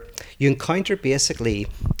encounter basically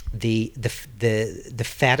the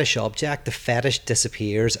fetish object. The fetish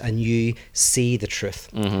disappears, and you see the truth.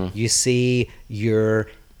 Mm-hmm. You see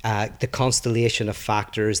the constellation of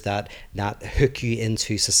factors that hook you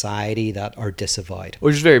into society that are disavowed.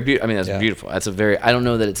 Which is very beautiful. I mean, that's beautiful. That's I don't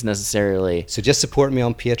know that it's necessarily... So just support me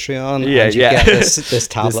on Patreon, and you get this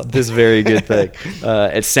tablet. this very good thing.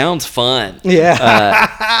 It sounds fun.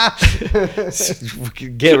 Yeah.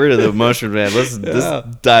 Get rid of the mushroom, man. Let's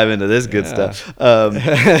dive into this good stuff.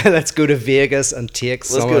 Let's go to Vegas and take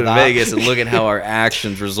some of that. Let's go to Vegas and look at how our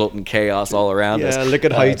actions result in chaos all around us. Yeah, look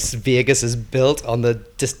at how Vegas is built on the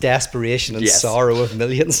desperation and sorrow of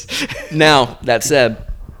millions. Now, that said,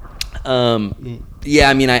 I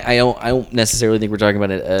mean, I don't necessarily think we're talking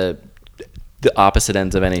about the opposite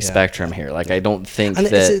ends of any spectrum here. Like, I don't think I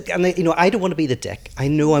don't want to be the dick. I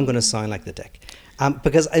know I'm going to sound like the dick,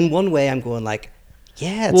 because in one way I'm going like,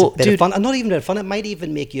 it's a bit of fun, and not even a bit of fun. It might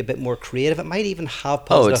even make you a bit more creative. It might even have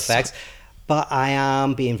positive effects. But I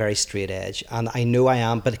am being very straight edge, and I know I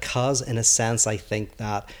am, because in a sense I think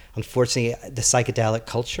that unfortunately the psychedelic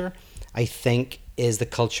culture, I think, is the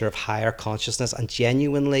culture of higher consciousness, and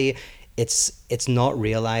genuinely it's not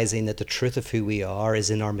realizing that the truth of who we are is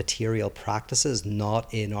in our material practices,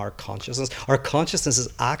 not in our consciousness. Our consciousness is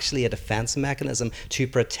actually a defense mechanism to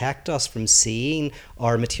protect us from seeing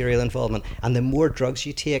our material involvement, and the more drugs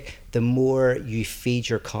you take, the more you feed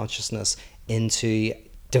your consciousness into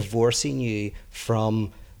divorcing you from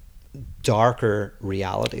darker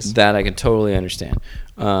realities. That I can totally understand.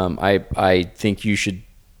 I think you should,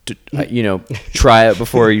 try it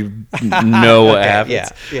before you know what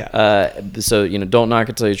happens. So don't knock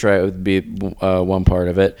it till you try it would be one part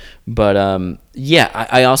of it. But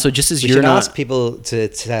I also, just as you're not ask people to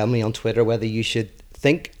tell me on Twitter whether you should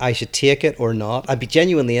think I should take it or not. I'd be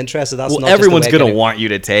genuinely interested. That's not everyone's going to want you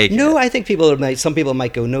to take it. No, I think some people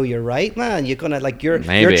might go, no, you're right, man. You're going to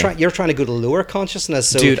you're trying to go to lower consciousness.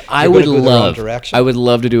 So dude, I would love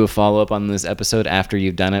to do a follow-up on this episode after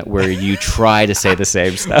you've done it, where you try to say the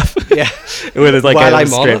same stuff. Yeah. With like while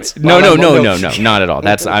I'm on it? No, not at all.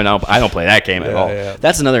 That's I don't play that game at all. Yeah.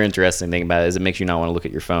 That's another interesting thing about it, is it makes you not want to look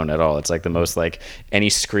at your phone at all. It's like the most, like, any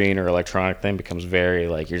screen or electronic thing becomes very,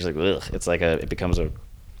 like, you're just like, ugh. It's like it becomes a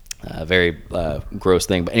very gross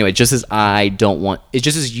thing. But anyway, just as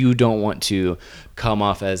you don't want to come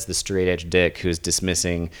off as the straight edge dick who's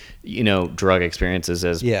dismissing, drug experiences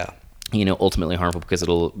as ultimately harmful, because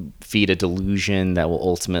it'll feed a delusion that will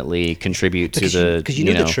ultimately contribute to the... Because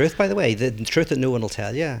the truth, by the way, the truth that no one will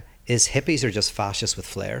tell you is hippies are just fascists with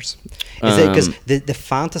flares. Because the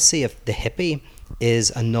fantasy of the hippie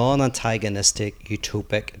is a non-antagonistic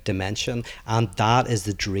utopic dimension, and that is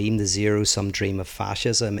the dream. The zero-sum dream of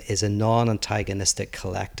fascism is a non-antagonistic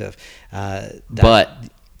collective. But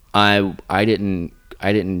I didn't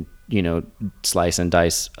slice and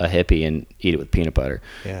dice a hippie and eat it with peanut butter.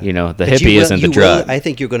 Yeah. The hippie isn't the drug. I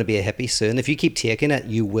think you're going to be a hippie soon. If you keep taking it,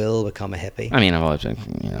 you will become a hippie. I mean, I've always been,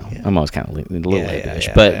 I'm always kind of a little hippie-ish.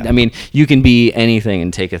 But I mean, you can be anything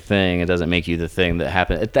and take a thing. It doesn't make you the thing that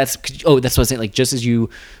happened. That's what I'm saying. Like, just as you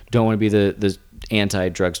don't want to be the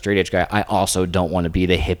anti-drug straight edge guy, I also don't want to be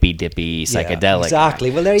the hippy dippy psychedelic exactly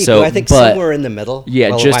guy. Well, there you go. I think somewhere in the middle.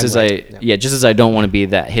 Just as I don't want to be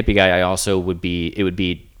that hippie guy, I also would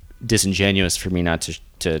be disingenuous for me not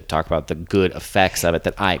to talk about the good effects of it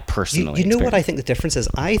that I personally you know what I think the difference is?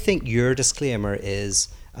 I think your disclaimer is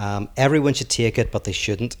everyone should take it but they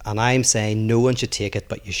shouldn't, and I'm saying no one should take it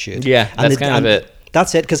but you should. That's kind of it.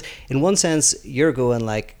 That's it, because in one sense you're going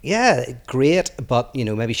like, yeah, great, but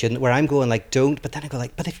maybe shouldn't, where I'm going like, don't. But then I go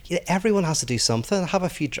like, but if everyone has to do something,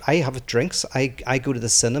 I have drinks, I go to the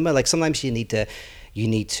cinema. Like, sometimes you need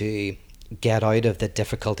to get out of the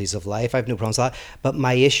difficulties of life. I have no problems with that. But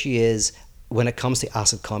my issue is, when it comes to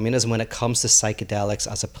acid communism, when it comes to psychedelics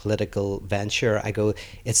as a political venture, I go,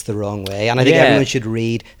 it's the wrong way. And I think everyone should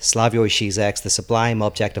read Slavoj Žižek's The Sublime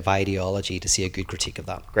Object of Ideology to see a good critique of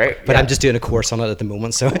that. Great. But I'm just doing a course on it at the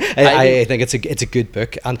moment, so I think it's a good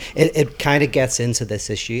book. And it kind of gets into this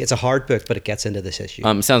issue. It's a hard book, but it gets into this issue.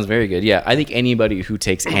 Sounds very good. Yeah, I think anybody who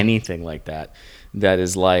takes anything like that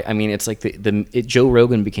is like, I mean, it's like Joe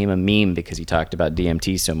Rogan became a meme because he talked about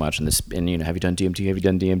DMT so much, and have you done DMT? Have you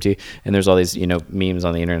done DMT? And there's all these, memes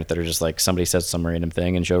on the internet that are just like, somebody says some random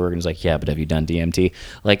thing and Joe Rogan's like, yeah, but have you done DMT?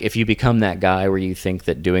 Like, if you become that guy where you think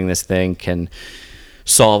that doing this thing can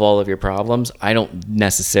solve all of your problems, I don't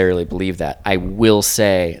necessarily believe that. I will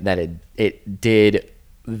say that it did.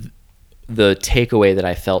 The takeaway that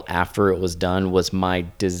I felt after it was done was my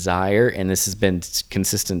desire, and this has been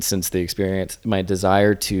consistent since the experience, my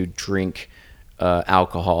desire to drink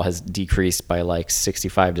alcohol has decreased by like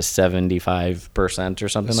 65 to 75% or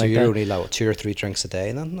something like that. So you're only like 2 or 3 drinks a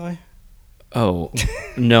day then now? Oh,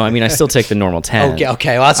 no, I mean, I still take the normal 10.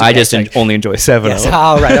 Okay, well, that's I just only enjoy 7 yes. of them.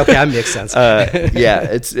 Oh, right, okay, that makes sense.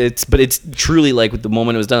 Yeah, but it's truly like, with the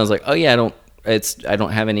moment it was done, I was like, oh yeah, I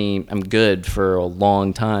don't have any, I'm good for a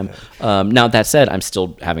long time. Now that said, I'm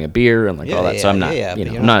still having a beer and all that, so I'm not,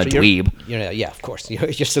 I'm not a dweeb. Yeah, of course,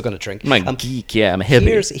 you're still going to drink. I'm a geek, I'm a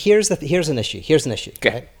hippie. Here's an issue.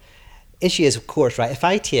 Okay. Right? Issue is, of course, right, if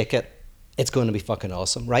I take it, it's going to be fucking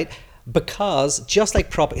awesome, right? Because just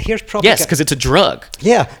like here's propaganda. Yes, because it's a drug.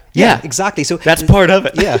 Yeah, exactly. So that's part of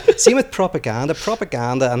it. Yeah. Same with propaganda,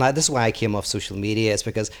 and this is why I came off social media. Is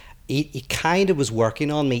because it kind of was working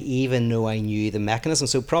on me, even though I knew the mechanism.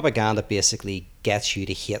 So propaganda basically gets you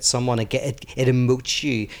to hate someone. It emotes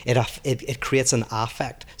you. It creates an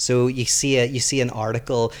affect. So you see an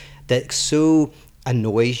article that so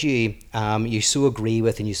annoys you, you so agree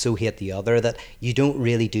with, and you so hate the other that you don't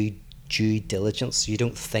really do due diligence. You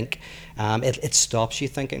don't think. It stops you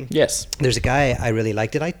thinking. Yes. There's a guy I really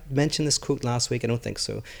like. Did I mention this quote last week? I don't think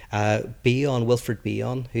so. Wilfred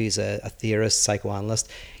Bion, who's a theorist,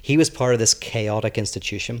 psychoanalyst. He was part of this chaotic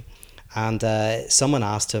institution, and someone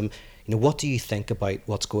asked him, what do you think about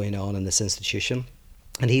what's going on in this institution?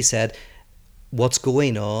 And he said, what's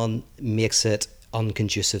going on makes it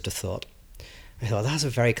unconducive to thought. I thought, that's a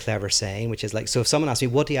very clever saying, which is like, so if someone asks me,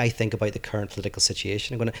 what do I think about the current political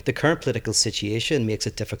situation? the current political situation makes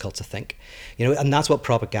it difficult to think. And that's what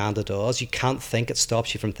propaganda does. You can't think, it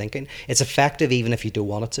stops you from thinking. It's effective even if you don't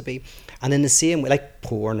want it to be. And in the same way, like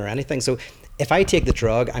porn or anything. So if I take the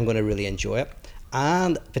drug, I'm going to really enjoy it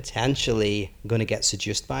and potentially going to get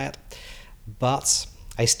seduced by it. But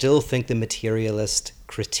I still think the materialist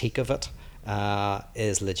critique of it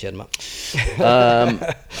is legitimate.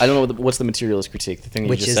 I don't know what's the materialist critique. The thing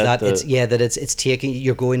which is said, that it's taking,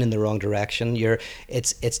 you're going in the wrong direction.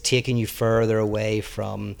 It's taking you further away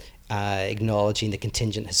from acknowledging the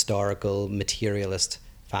contingent historical materialist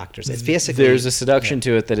factors. It's basically, there's a seduction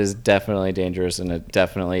to it that is definitely dangerous, and it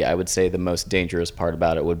definitely, I would say, the most dangerous part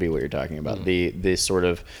about it would be what you're talking about. The sort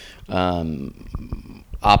of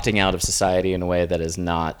opting out of society in a way that is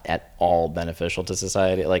not at all beneficial to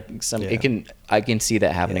society. I can see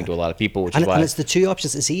that happening to a lot of people, which is why. And it's the two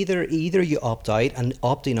options. It's either you opt out, and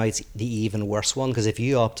opting out's the even worse one, because if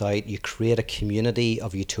you opt out, you create a community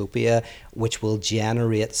of utopia which will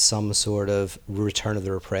generate some sort of return of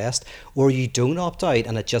the repressed, or you don't opt out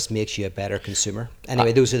and it just makes you a better consumer.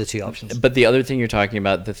 Anyway, those are the two options. But the other thing you're talking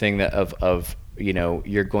about, the thing that of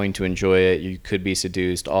you're going to enjoy it, you could be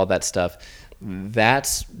seduced, all that stuff.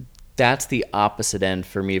 That's the opposite end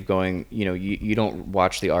for me of going, you don't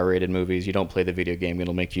watch the R-rated movies, you don't play the video game,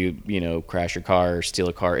 it'll make you, crash your car or steal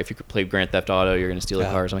a car. If you could play Grand Theft Auto, you're going to steal a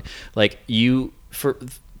car or something. Like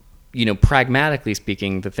pragmatically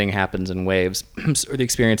speaking, the thing happens in waves, or the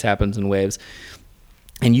experience happens in waves,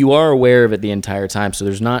 and you are aware of it the entire time. So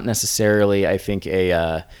there's not necessarily, I think,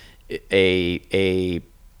 it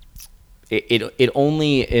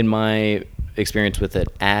only, in my experience with it,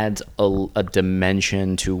 adds a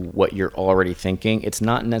dimension to what you're already thinking. It's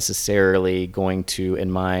not necessarily going to,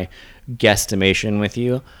 in my guesstimation with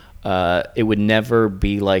you, it would never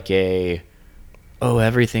be like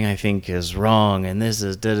everything I think is wrong and this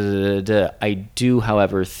is da da da da. I do,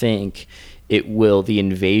 however, think it will, the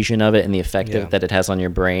invasion of it and the effect that it has on your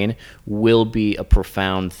brain will be a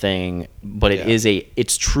profound thing, but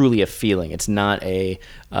it's truly a feeling. It's not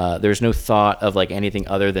there's no thought of like anything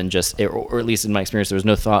other than just, or at least in my experience, there's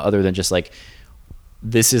no thought other than just like,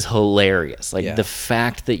 this is hilarious. Like the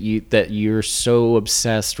fact that you're so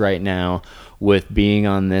obsessed right now with being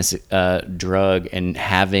on this drug and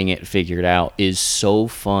having it figured out is so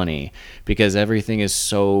funny, because everything is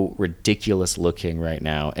so ridiculous looking right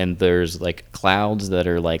now, and there's like clouds that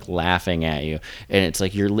are like laughing at you, and it's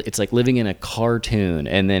like living in a cartoon,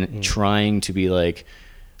 and then trying to be like,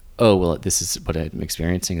 oh, well, this is what I'm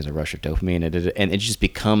experiencing is a rush of dopamine, and it just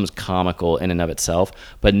becomes comical in and of itself,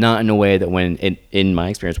 but not in a way that when, in my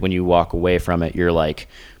experience, when you walk away from it, you're like,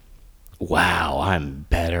 wow, I'm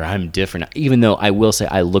better, I'm different. Even though I will say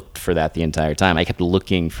I looked for that the entire time. I kept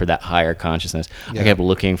looking for that higher consciousness. Yeah. I kept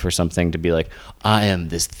looking for something to be like, I am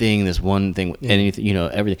this thing, this one thing, anything,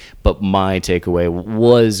 everything. But my takeaway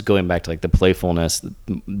was going back to like the playfulness,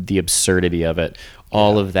 the absurdity of it.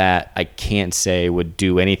 All of that, I can't say would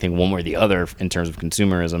do anything one way or the other in terms of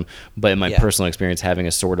consumerism, but in my personal experience, having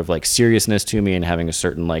a sort of like seriousness to me and having a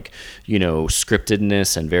certain like,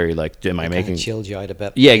 scriptedness and very like, am I making, chilled you out a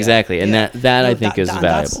bit? Yeah, exactly. And that I think is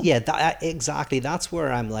valuable. Exactly. That's where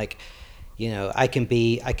I'm like, I can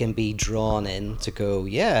be drawn in to go,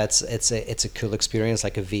 it's a cool experience,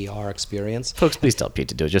 like a VR experience. Folks, please tell Pete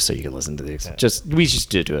to do it just so you can listen to these. We just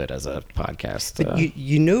do it as a podcast. But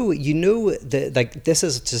this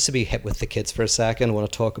is just to be hit with the kids for a second. I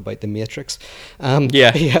want to talk about the Matrix. Bring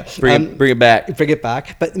it back. Bring it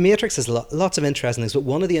back. But the Matrix has lots of interesting things. But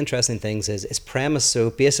one of the interesting things is its premise. So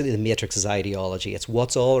basically, the Matrix is ideology. It's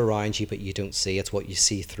what's all around you, but you don't see. It's what you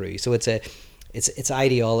see through. So it's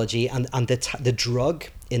ideology, and the drug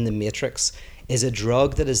in the Matrix is a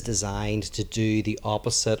drug that is designed to do the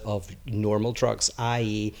opposite of normal drugs,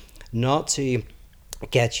 i.e. not to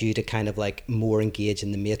get you to kind of like more engage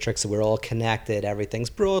in the Matrix, so we're all connected, everything's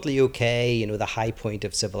broadly okay, the high point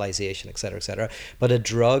of civilization, etc., but a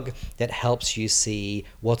drug that helps you see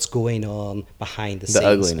what's going on behind the scenes. The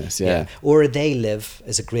ugliness, yeah. Or They Live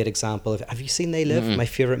is a great example of, have you seen They Live? My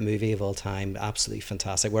favorite movie of all time, absolutely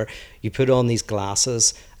fantastic, where you put on these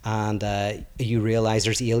glasses and you realize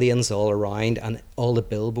there's aliens all around, and all the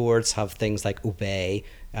billboards have things like obey,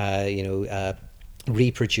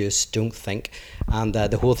 reproduce, don't think, and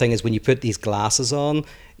the whole thing is when you put these glasses on,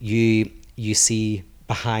 you see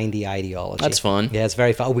behind the ideology. That's fun. Yeah, it's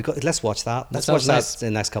very fun. Let's watch that. Let's watch that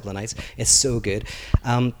in the next couple of nights. It's so good.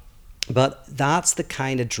 But that's the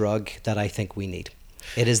kind of drug that I think we need.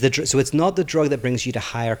 It is so it's not the drug that brings you to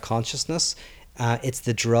higher consciousness. It's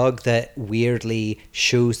the drug that weirdly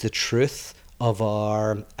shows the truth of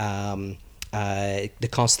our the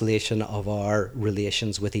constellation of our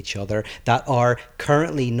relations with each other that are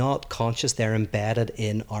currently not conscious. They're embedded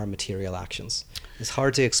in our material actions. It's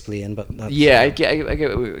hard to explain, but I get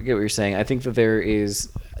what you're saying. I think that there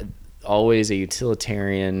is always a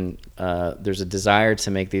utilitarian, there's a desire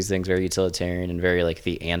to make these things very utilitarian and very like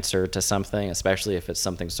the answer to something, especially if it's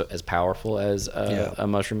something so as powerful as a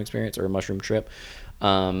mushroom experience or a mushroom trip.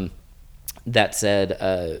 That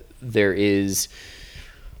said, there is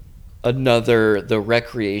the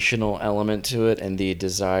recreational element to it, and the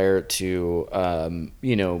desire to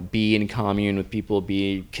be in commune with people,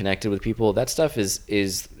 be connected with people. That stuff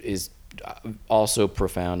is also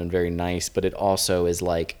profound and very nice, but it also is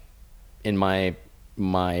like, in my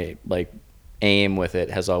like aim with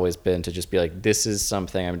it has always been to just be like, this is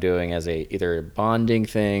something I'm doing as either a bonding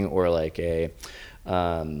thing or like a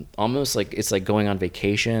almost like it's like going on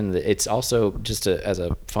vacation. It's also just as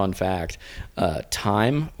a fun fact,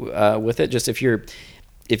 time with it. Just if you're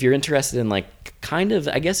interested in like kind of,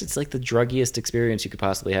 I guess it's like the druggiest experience you could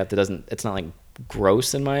possibly have. It's not like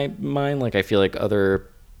gross in my mind. Like I feel like other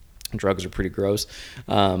drugs are pretty gross.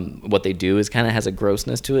 What they do is kind of has a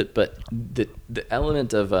grossness to it, but the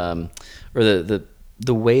element of or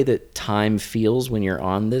the way that time feels when you're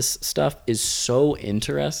on this stuff is so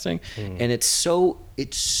interesting, and it's so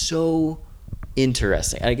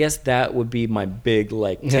interesting. I guess that would be my big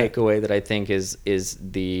like takeaway that I think is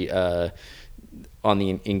the on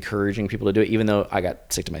the encouraging people to do it. Even though I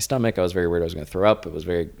got sick to my stomach, I was very worried I was going to throw up. It was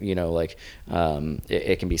very,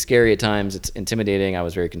 it can be scary at times. It's intimidating. I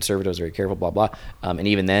was very conservative. I was very careful, blah, blah. And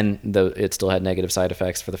even then, though, it still had negative side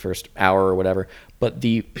effects for the first hour or whatever. But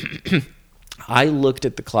I looked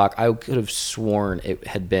at the clock. I could have sworn it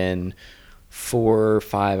had been 4 or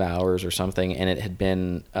 5 hours or something, and it had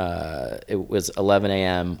been it was 11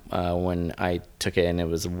 a.m. When I took it, and it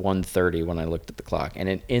was 1:30 when I looked at the clock.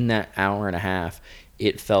 And in that hour and a half,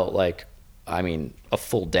 it felt like, a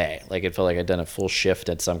full day. Like it felt like I'd done a full shift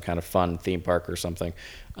at some kind of fun theme park or something.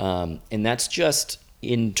 And that's just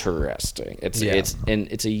interesting.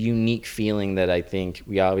 It's a unique feeling that I think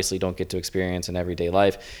we obviously don't get to experience in everyday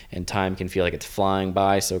life, and time can feel like it's flying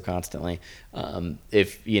by so constantly.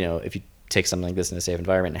 If you take something like this in a safe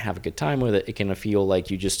environment and have a good time with it, it can feel like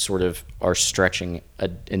you just sort of are stretching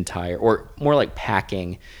an entire, or more like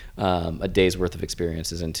packing a day's worth of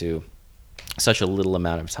experiences into such a little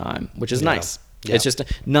amount of time, which is nice. Yeah. It's just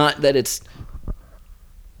not that it's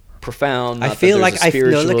profound. I feel like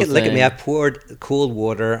look at me. I poured cold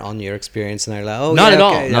water on your experience, and I'm like, oh, not at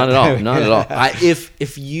all.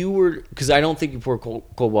 If you were, because I don't think you pour cold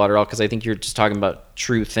water at all, because I think you're just talking about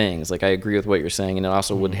true things. Like, I agree with what you're saying, and I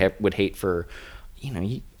also would hate for,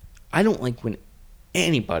 I don't like when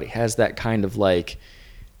anybody has that kind of like,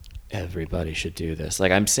 everybody should do this.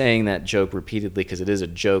 Like, I'm saying that joke repeatedly because it is a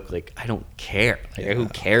joke. Like, I don't care. Like, who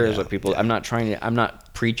cares what people? I'm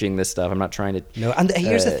not preaching this stuff. I'm not trying to. No, and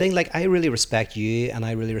here's the thing. Like, I really respect you, and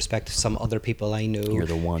I really respect some other people I know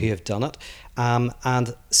who have done it.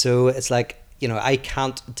 And so it's like, I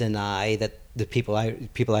can't deny that the people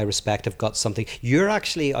I respect have got something. You're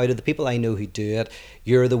actually, out of the people I know who do it,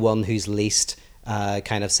 you're the one who's least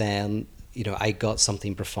kind of saying, I got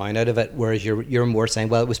something profound out of it, whereas you're more saying,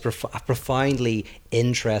 well, it was a profoundly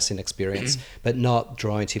interesting experience, but not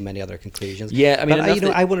drawing too many other conclusions. Yeah, I mean,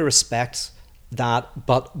 but I want to respect that,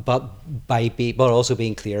 but also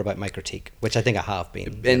being clear about my critique, which I think I have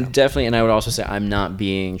been. And definitely, and I would also say I'm not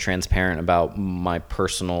being transparent about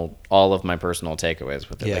all of my personal takeaways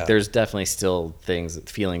with it. Yeah. Like, there's definitely still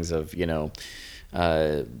feelings of,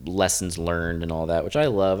 lessons learned and all that, which I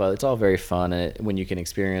love. It's all very fun, and when you can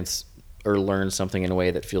experience or learn something in a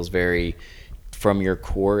way that feels very from your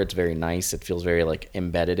core, it's very nice. It feels very like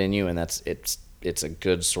embedded in you, and it's a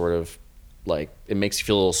good sort of like, it makes you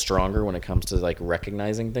feel a little stronger when it comes to like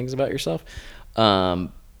recognizing things about yourself.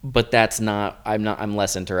 But that's not, I'm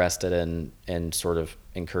less interested in sort of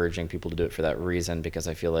encouraging people to do it for that reason, because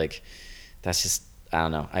I feel like that's just, I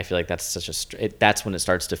don't know. I feel like that's that's when it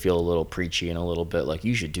starts to feel a little preachy and a little bit like,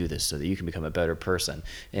 you should do this so that you can become a better person.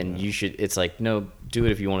 And it's like, no, do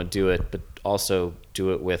it if you want to do it, but also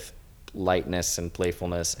do it with lightness and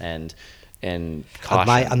playfulness and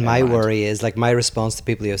caution. And my worry is, like, my response to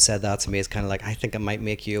people who have said that to me is kind of like, I think it might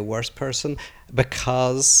make you a worse person,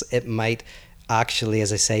 because it might actually,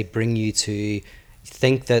 as I say, bring you to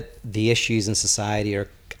think that the issues in society are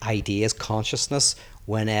ideas, consciousness,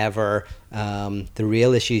 whenever the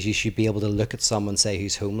real issues, you should be able to look at someone, say,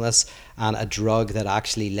 who's homeless, and a drug that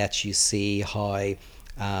actually lets you see how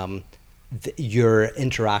your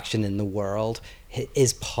interaction in the world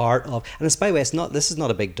is part of, and it's, by the way, this is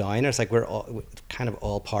not a big downer, it's like we're kind of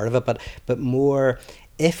all part of it, but more,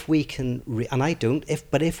 if we can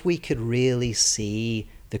if we could really see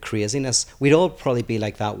the craziness, we'd all probably be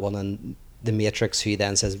like that one in The Matrix who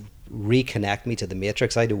then says, reconnect me to the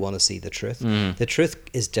Matrix. I don't want to see the truth. The truth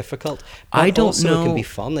is difficult, but I don't also know. It can be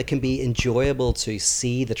fun. It can be enjoyable to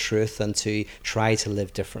see the truth and to try to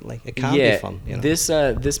live differently. It can be fun. This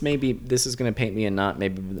is going to paint me in not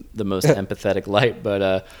maybe the most empathetic light,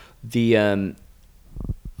 but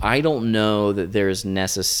I don't know that there's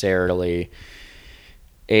necessarily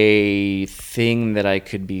a thing that I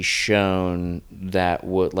could be shown that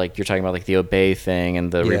would, like, you're talking about, like the obey thing and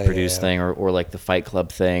the reproduce thing, or like the Fight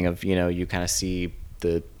Club thing of, you kind of see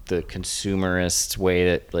the consumerist way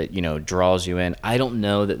that, like, draws you in. I don't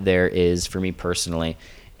know that there is, for me personally,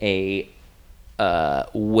 a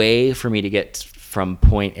way for me to get from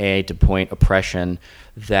point A to point oppression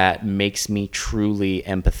that makes me truly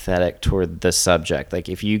empathetic toward the subject. Like,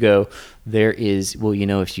 if you go, there is, well,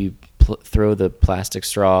 if you throw the plastic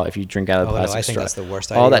straw, if you drink out of the plastic straw, I think that's the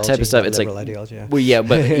worst all that type of stuff. It's like, ideology, well, yeah,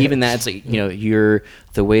 but even that, it's like,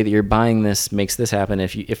 the way that you're buying this makes this happen.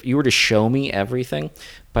 If you were to show me everything,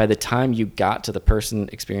 by the time you got to the person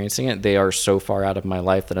experiencing it, they are so far out of my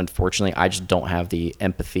life that unfortunately I just don't have the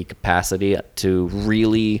empathy capacity to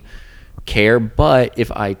really care. But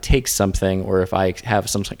if I take something, or if I have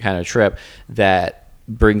some kind of trip that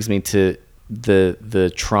brings me to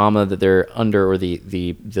the trauma that they're under, or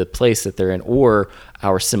the place that they're in, or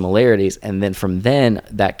our similarities, and then from then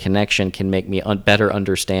that connection can make me better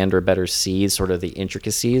understand or better see sort of the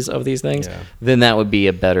intricacies of these things, then that would be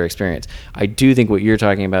a better experience. I do think what you're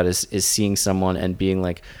talking about is seeing someone and being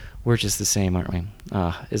like, we're just the same, aren't we?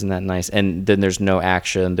 Isn't that nice? And then there's no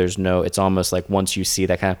action. It's almost like, once you see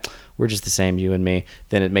that kind of, we're just the same, you and me,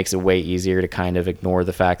 then it makes it way easier to kind of ignore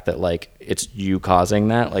the fact that, like, it's you causing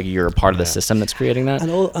that, like, you're a part of the system that's creating that.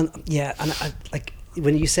 And like,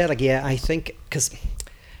 when you said, like, I think, because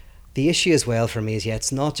the issue as well for me is,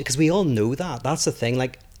 it's not, because we all know that's the thing,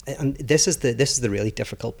 like, and this is the really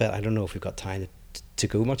difficult bit. I don't know if we've got time to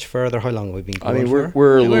go much further. How long have we been going? I mean,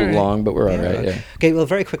 we're a little long, but we're all right. Yeah. Okay, well,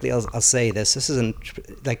 very quickly, I'll say this. This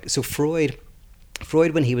isn't like, so Freud,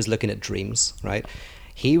 when he was looking at dreams, right?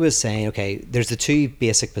 he was saying, okay, there's the two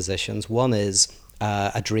basic positions. One is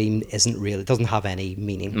a dream doesn't have any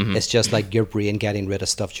meaning. Mm-hmm. It's just like your brain getting rid of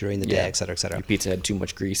stuff during the day, et cetera, et cetera. Your pizza had too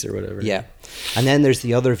much grease or whatever. Yeah. And then there's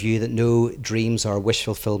the other view that no, dreams are wish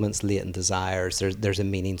fulfillments, latent desires. There's a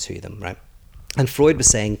meaning to them, right? And Freud was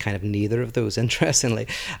saying kind of neither of those, interestingly.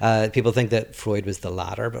 People think that Freud was the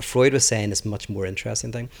latter, but Freud was saying this much more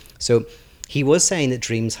interesting thing. So he was saying that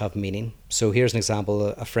dreams have meaning. So here's an example.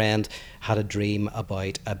 A friend had a dream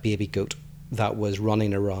about a baby goat that was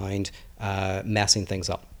running around messing things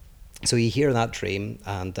up. So you hear that dream,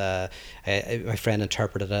 and my friend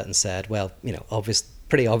interpreted it and said, well,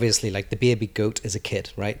 pretty obviously, like the baby goat is a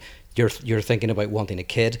kid, right? You're thinking about wanting a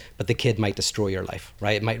kid, but the kid might destroy your life,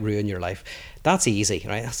 right? It might ruin your life. That's easy,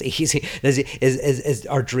 right? That's easy. Is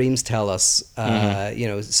our dreams tell us,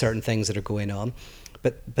 certain things that are going on.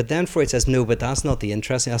 But then Freud says, no, but that's not the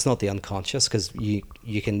interesting, that's not the unconscious, because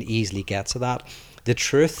you can easily get to that. The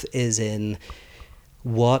truth is in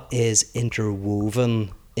what is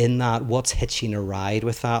interwoven in that, what's hitching a ride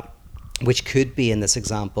with that, which could be, in this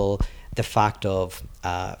example, the fact of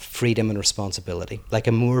freedom and responsibility, like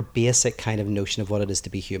a more basic kind of notion of what it is to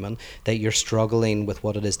be human, that you're struggling with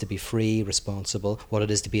what it is to be free, responsible, what it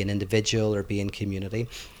is to be an individual or be in community.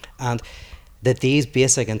 And that these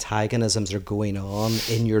basic antagonisms are going on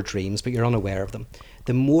in your dreams, but you're unaware of them.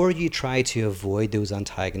 The more you try to avoid those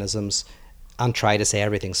antagonisms and try to say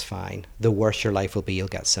everything's fine, the worse your life will be, you'll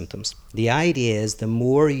get symptoms. The idea is the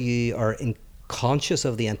more you are conscious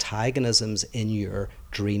of the antagonisms in your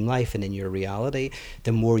dream life and in your reality,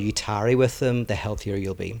 the more you tarry with them, the healthier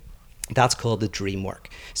you'll be. That's called the dream work.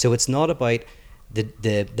 So it's not about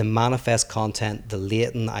the manifest content, the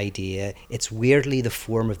latent idea. It's weirdly the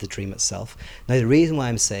form of the dream itself. Now, the reason why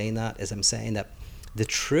I'm saying that is I'm saying that the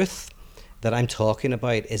truth that I'm talking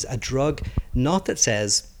about is a drug, not that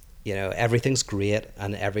says, everything's great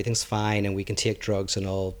and everything's fine and we can take drugs and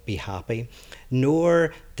all be happy,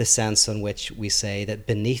 nor the sense in which we say that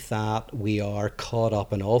beneath that we are caught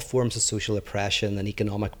up in all forms of social oppression and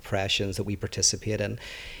economic oppressions that we participate in.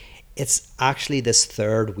 It's actually this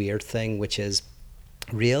third weird thing, which is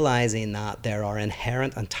realizing that there are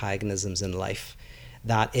inherent antagonisms in life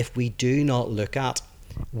that if we do not look at,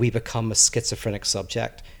 we become a schizophrenic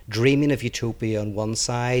subject, dreaming of utopia on one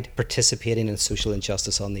side, participating in social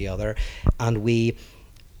injustice on the other, and we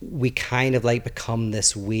kind of like become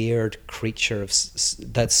this weird creature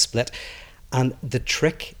that's split. And the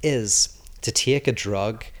trick is to take a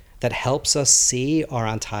drug that helps us see our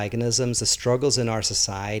antagonisms, the struggles in our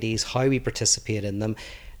societies, how we participate in them,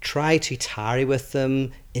 try to tarry with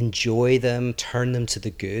them, enjoy them, turn them to the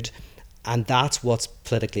good. And that's what's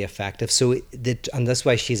politically effective. So, and that's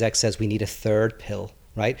why Zizek says we need a third pill,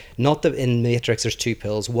 right? Not that in Matrix there's two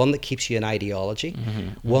pills, one that keeps you in ideology,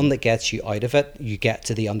 one that gets you out of it, you get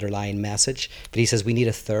to the underlying message. But he says we need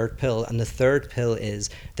a third pill, and the third pill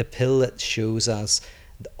is the pill that shows us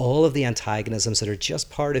all of the antagonisms that are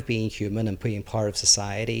just part of being human and being part of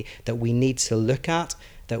society that we need to look at,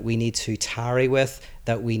 that we need to tarry with,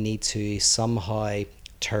 that we need to somehow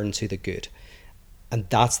turn to the good. And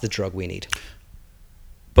that's the drug we need.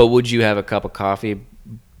 But would you have a cup of coffee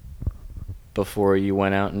before you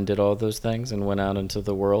went out and did all those things and went out into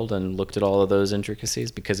the world and looked at all of those intricacies?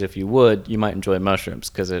 Because if you would, you might enjoy mushrooms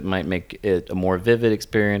because it might make it a more vivid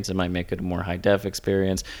experience. It might make it a more high-def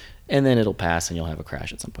experience. And then it'll pass and you'll have a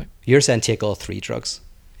crash at some point. You're saying take all three drugs.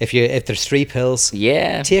 If there's three pills,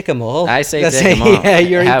 take them all. I say take them all. Yeah,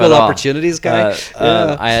 you're equal opportunities guy.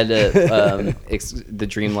 I had the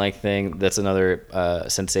dreamlike thing. That's another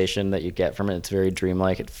sensation that you get from it. It's very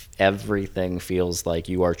dreamlike. Everything feels like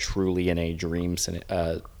you are truly in a dream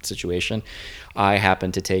situation. I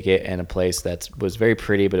happened to take it in a place that was very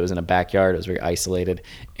pretty, but it was in a backyard. It was very isolated,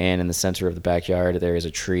 and in the center of the backyard there is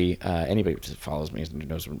a tree. Anybody who follows me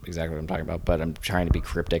knows exactly what I'm talking about, but I'm trying to be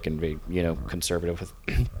cryptic and be conservative with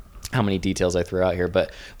how many details I throw out here.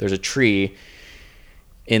 But there's a tree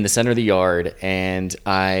in the center of the yard, and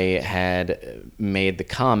I had made the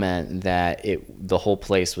comment that the whole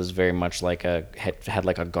place was very much like had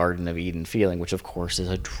like a Garden of Eden feeling, which of course is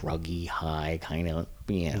a druggy high kind of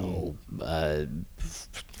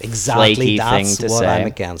exactly that's thing to what say. I'm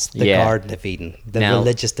against, the Garden of Eden, the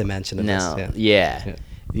religious dimension of this.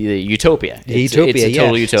 The utopia. It's a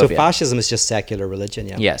total utopia. So fascism is just secular religion.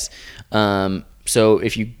 Yes. So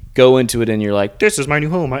if you go into it and you're like, this is my new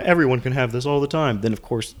home, everyone can have this all the time, then of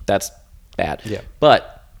course that's bad. Yeah.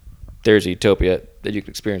 But there's a utopia that you can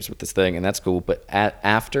experience with this thing, and that's cool. But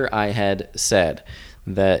after I had said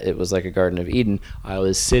that it was like a Garden of Eden, I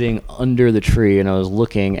was sitting under the tree and I was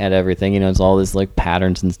looking at everything. It's all this like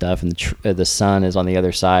patterns and stuff, and the sun is on the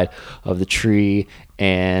other side of the tree,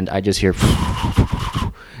 and I just hear,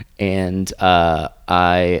 and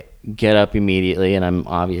I get up immediately, and I'm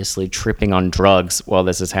obviously tripping on drugs while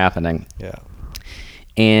this is happening. Yeah.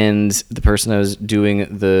 And the person I was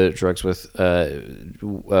doing the drugs with, the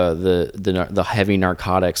heavy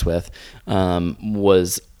narcotics with,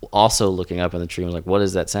 was also looking up in the tree and was like, "What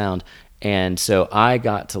is that sound?" And so I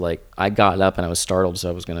got up and I was startled, so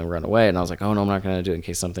I was going to run away. And I was like, "Oh no, I'm not going to do it in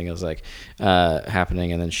case something is like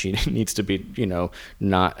happening." And then she needs to be,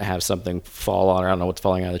 not have something fall on her. I don't know what's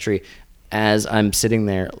falling out of the tree. As I'm sitting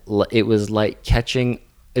there, it was like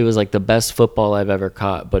the best football I've ever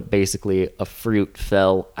caught, but basically a fruit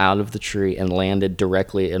fell out of the tree and landed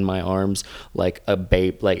directly in my arms like a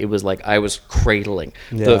babe. Like it was like I was cradling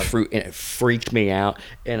the fruit, and it freaked me out,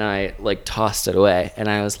 and I like tossed it away, and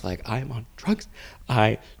I was like, I'm on drugs.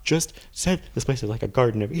 I just said this place is like a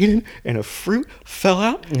Garden of Eden, and a fruit fell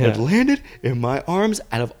out and landed in my arms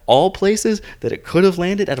out of all places that it could have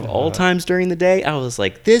landed, out of all times during the day. I was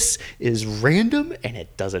like, this is random and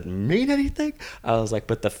it doesn't mean anything. I was like,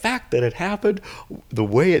 but the fact that it happened the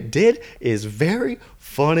way it did is very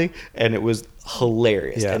funny, and it was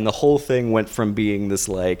hilarious. And the whole thing went from being this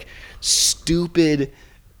like stupid,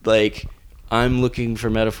 like, I'm looking for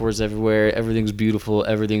metaphors everywhere, everything's beautiful,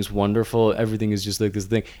 everything's wonderful, everything is just like this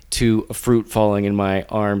thing, to a fruit falling in my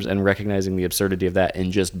arms and recognizing the absurdity of that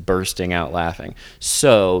and just bursting out laughing.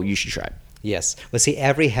 So you should try it. Yes. Well, see,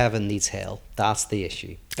 every heaven needs hell. That's the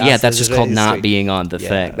issue. That's just called not being on the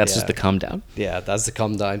thing. That's just the come down. Yeah, that's the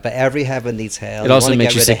come down. But every heaven needs hell. It also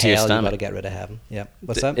makes you sick to your stomach. You got to get rid of heaven. Yeah.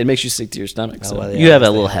 What's that? It makes you sick to your stomach. So you have a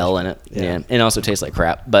little hell in it. Yeah. And it also tastes like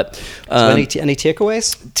crap. But so any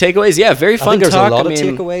takeaways? Takeaways, yeah. Very fun there's talk. A lot of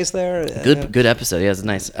takeaways there. Good episode. Yeah, it's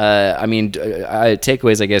nice.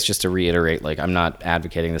 Takeaways, I guess, just to reiterate, like, I'm not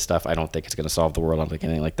advocating this stuff. I don't think it's going to solve the world. I don't think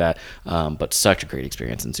anything like that. But such a great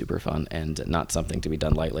experience and super fun, and not something to be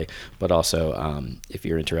done lightly. But also, if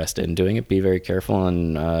you're interested in doing it, be very careful,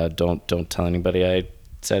 and don't tell anybody I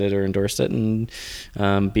said it or endorsed it, and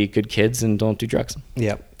be good kids and don't do drugs.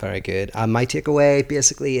 Yep, very good. My takeaway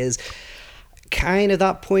basically is kind of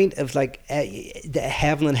that point of like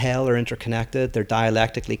heaven and hell are interconnected. They're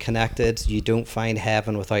dialectically connected. You don't find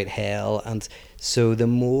heaven without hell, and so the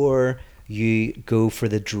more you go for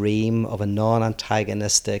the dream of a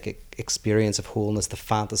non-antagonistic experience of wholeness, the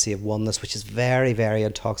fantasy of oneness, which is very, very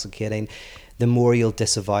intoxicating, the more you'll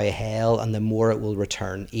disavow hell, and the more it will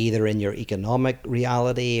return, either in your economic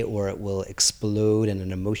reality or it will explode in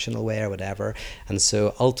an emotional way or whatever. And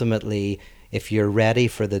so ultimately, if you're ready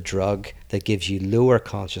for the drug that gives you lower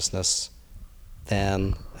consciousness,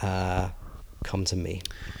 then come to me.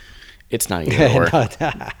 It's not either or.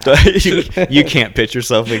 You can't pitch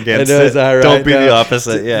yourself against it. Right? Don't be the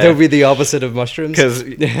opposite. Yeah. Don't be the opposite of mushrooms. Because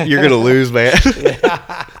you're going to lose, man.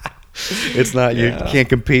 It's not, you can't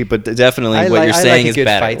compete, but definitely what you're saying is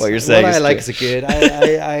better. Fight. What you're saying is I like is good.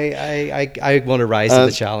 I want to rise to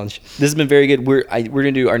the challenge. This has been very good. We're going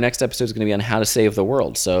to do, our next episode is going to be on how to save the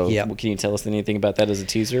world. So can you tell us anything about that as a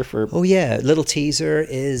teaser? Oh yeah, little teaser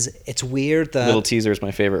is, it's weird that... Little Teaser is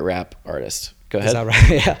my favorite rap artist. Go ahead. Is that right?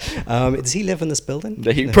 Yeah. Does he live in this building?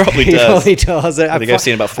 He probably does. He probably does. I think I've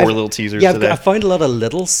seen about 4 little teasers today. I found a lot of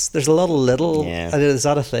littles. There's a lot of little. Yeah. Is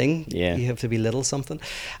that a thing? Yeah. You have to be little something.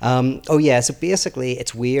 So basically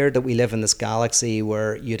it's weird that we live in this galaxy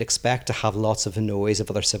where you'd expect to have lots of noise of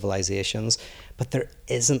other civilizations, but there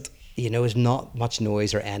isn't. There's not much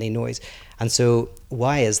noise or any noise. And so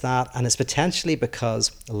why is that? And it's potentially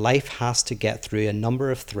because life has to get through a number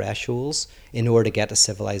of thresholds in order to get to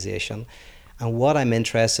civilization. And what I'm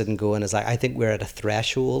interested in going is I think we're at a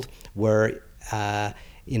threshold where,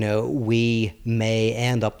 we may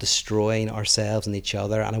end up destroying ourselves and each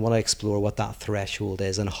other. And I want to explore what that threshold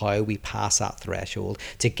is and how we pass that threshold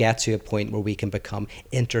to get to a point where we can become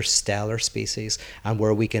interstellar species and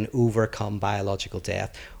where we can overcome biological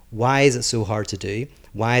death. Why is it so hard to do?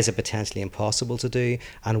 Why is it potentially impossible to do?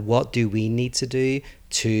 And what do we need to do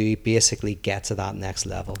to basically get to that next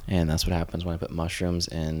level? And that's what happens when I put mushrooms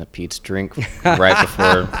in Pete's drink right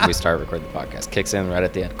before we start recording the podcast. Kicks in right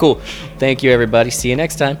at the end. Cool. Thank you, everybody. See you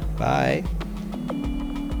next time. Bye.